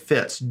where it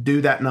fits. Do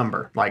that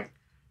number.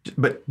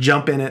 But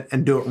jump in it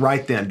and do it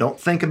right then. Don't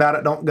think about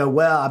it. Don't go,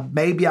 well,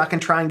 maybe I can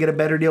try and get a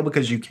better deal,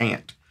 because you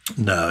can't.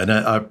 No, and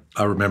I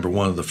remember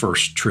one of the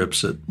first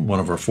trips that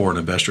one of our foreign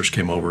investors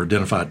came over,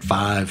 identified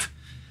five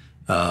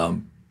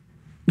homes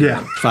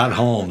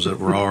that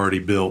were already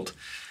built,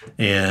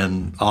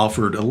 and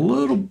offered a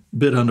little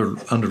bit under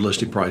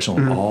listed price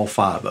on all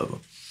five of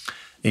them,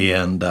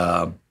 and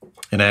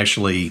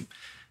actually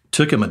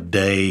took him a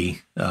day.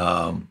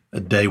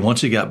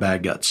 Once he got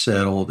back, got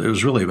settled. It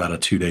was really about a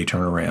 2-day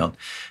turnaround,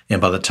 and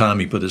by the time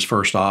he put his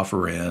first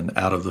offer in,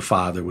 out of the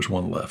five, there was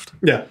one left.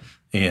 Yeah,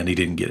 and he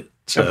didn't get it.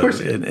 So,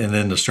 and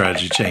then the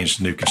strategy changed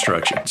to new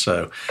construction.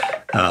 So,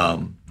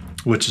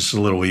 which is a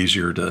little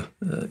easier to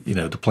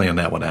plan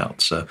that one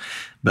out. So,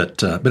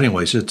 but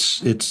anyways,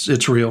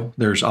 it's real.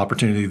 There's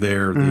opportunity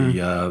there.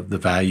 The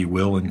value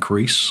will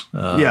increase.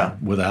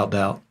 Without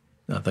doubt.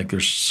 I think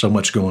there's so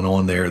much going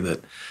on there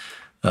that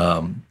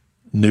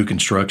new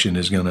construction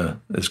is gonna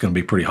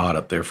be pretty hot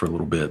up there for a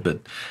little bit. But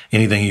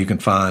anything you can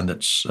find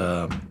that's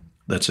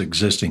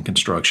existing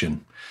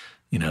construction,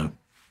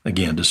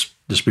 again, just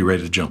be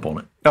ready to jump on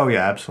it. Oh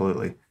yeah,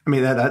 absolutely. I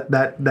mean,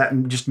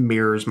 that just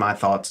mirrors my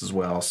thoughts as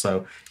well.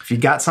 So if you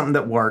got something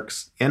that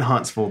works in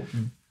Huntsville,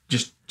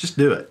 just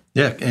do it.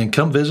 Yeah, and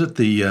come visit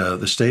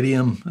the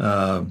stadium.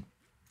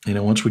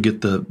 Once we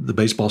get the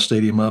baseball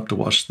stadium up to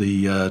watch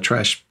the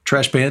Trash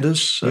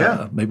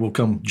Pandas. Maybe we'll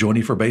come join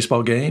you for a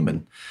baseball game.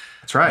 And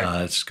that's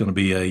right. It's going to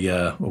be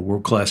a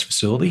world-class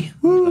facility.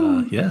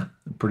 I'm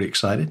pretty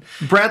excited.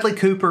 Bradley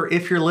Cooper,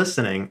 if you're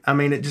listening, I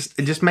mean, it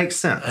just makes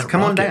sense.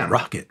 Come on down.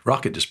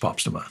 Rocket just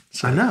pops to mind.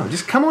 So. I know.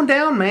 Just come on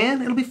down,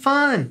 man. It'll be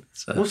fun.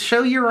 We'll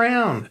show you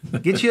around.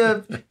 Get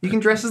you you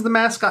can dress as the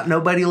mascot.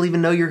 Nobody will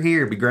even know you're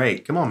here. It'd be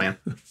great. Come on, man.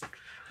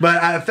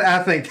 But I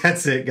think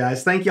that's it,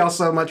 guys. Thank y'all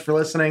so much for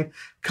listening.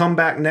 Come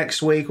back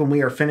next week when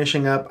we are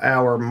finishing up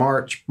our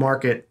March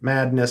Market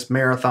Madness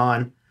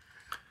Marathon.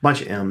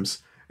 Bunch of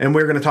M's. And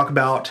we're going to talk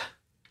about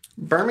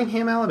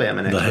Birmingham,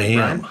 Alabama next week.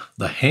 Brian.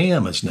 The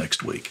ham is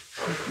next week.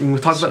 We'll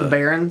talk about the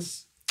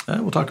Barons.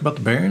 We'll talk about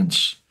the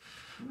Barons.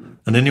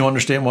 And then you'll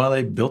understand why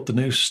they built the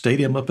new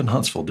stadium up in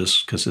Huntsville,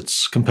 just because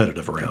it's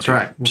competitive around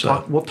here. That's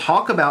right. We'll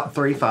talk about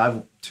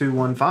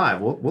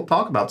 35215. We'll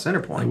talk about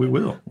Centerpoint. We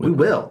will. We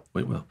will.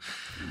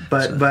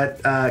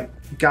 But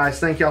guys,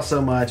 thank y'all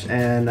so much,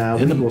 and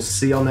we'll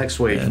see y'all next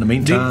week. In the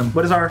meantime,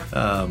 what is our?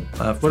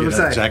 what do we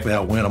say? Exactly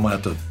how it went. I'm gonna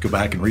have to go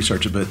back and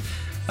research it, but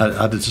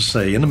I did just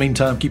say, in the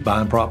meantime, keep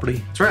buying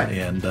property. That's right,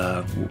 and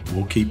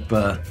we'll keep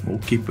doing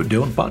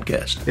the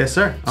podcast. Yes,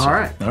 sir. All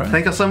right.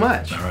 Thank you so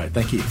much. All right.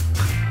 Thank you.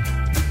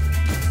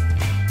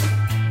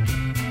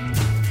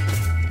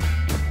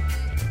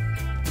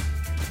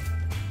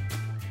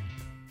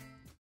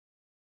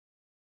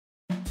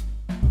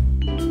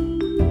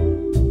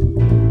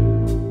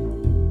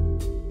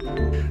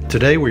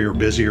 Today we are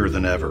busier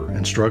than ever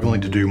and struggling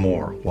to do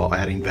more while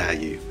adding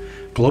value.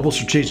 Global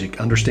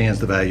Strategic understands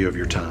the value of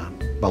your time.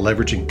 By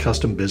leveraging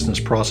custom business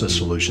process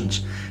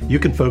solutions, you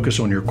can focus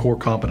on your core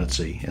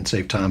competency and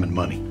save time and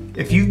money.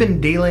 If you've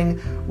been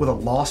dealing with a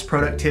lost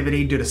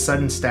productivity due to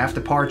sudden staff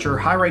departure,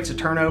 high rates of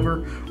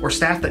turnover, or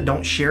staff that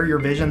don't share your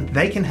vision,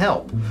 they can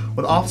help.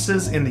 With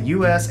offices in the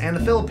U.S. and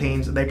the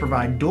Philippines, they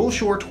provide dual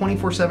shore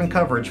 24/7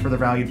 coverage for their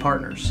valued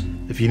partners.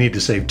 If you need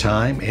to save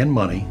time and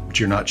money, but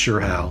you're not sure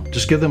how,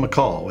 just give them a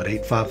call at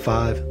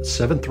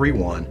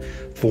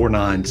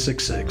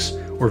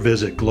 855-731-4966 or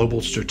visit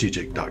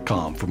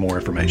globalstrategic.com for more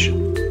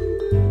information.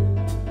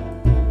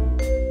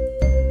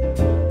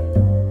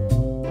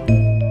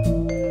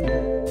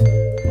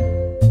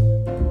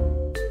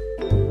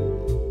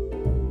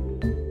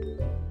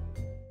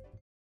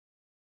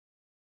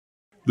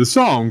 The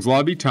songs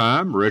Lobby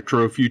Time,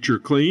 Retro Future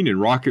Clean,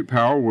 and Rocket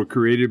Power were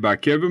created by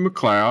Kevin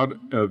MacLeod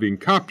of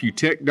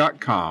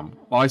Incomputech.com,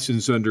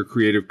 licensed under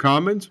Creative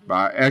Commons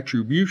by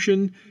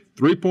Attribution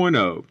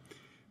 3.0.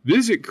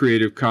 Visit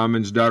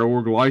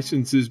creativecommons.org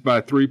licenses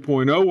by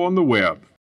 3.0 on the web.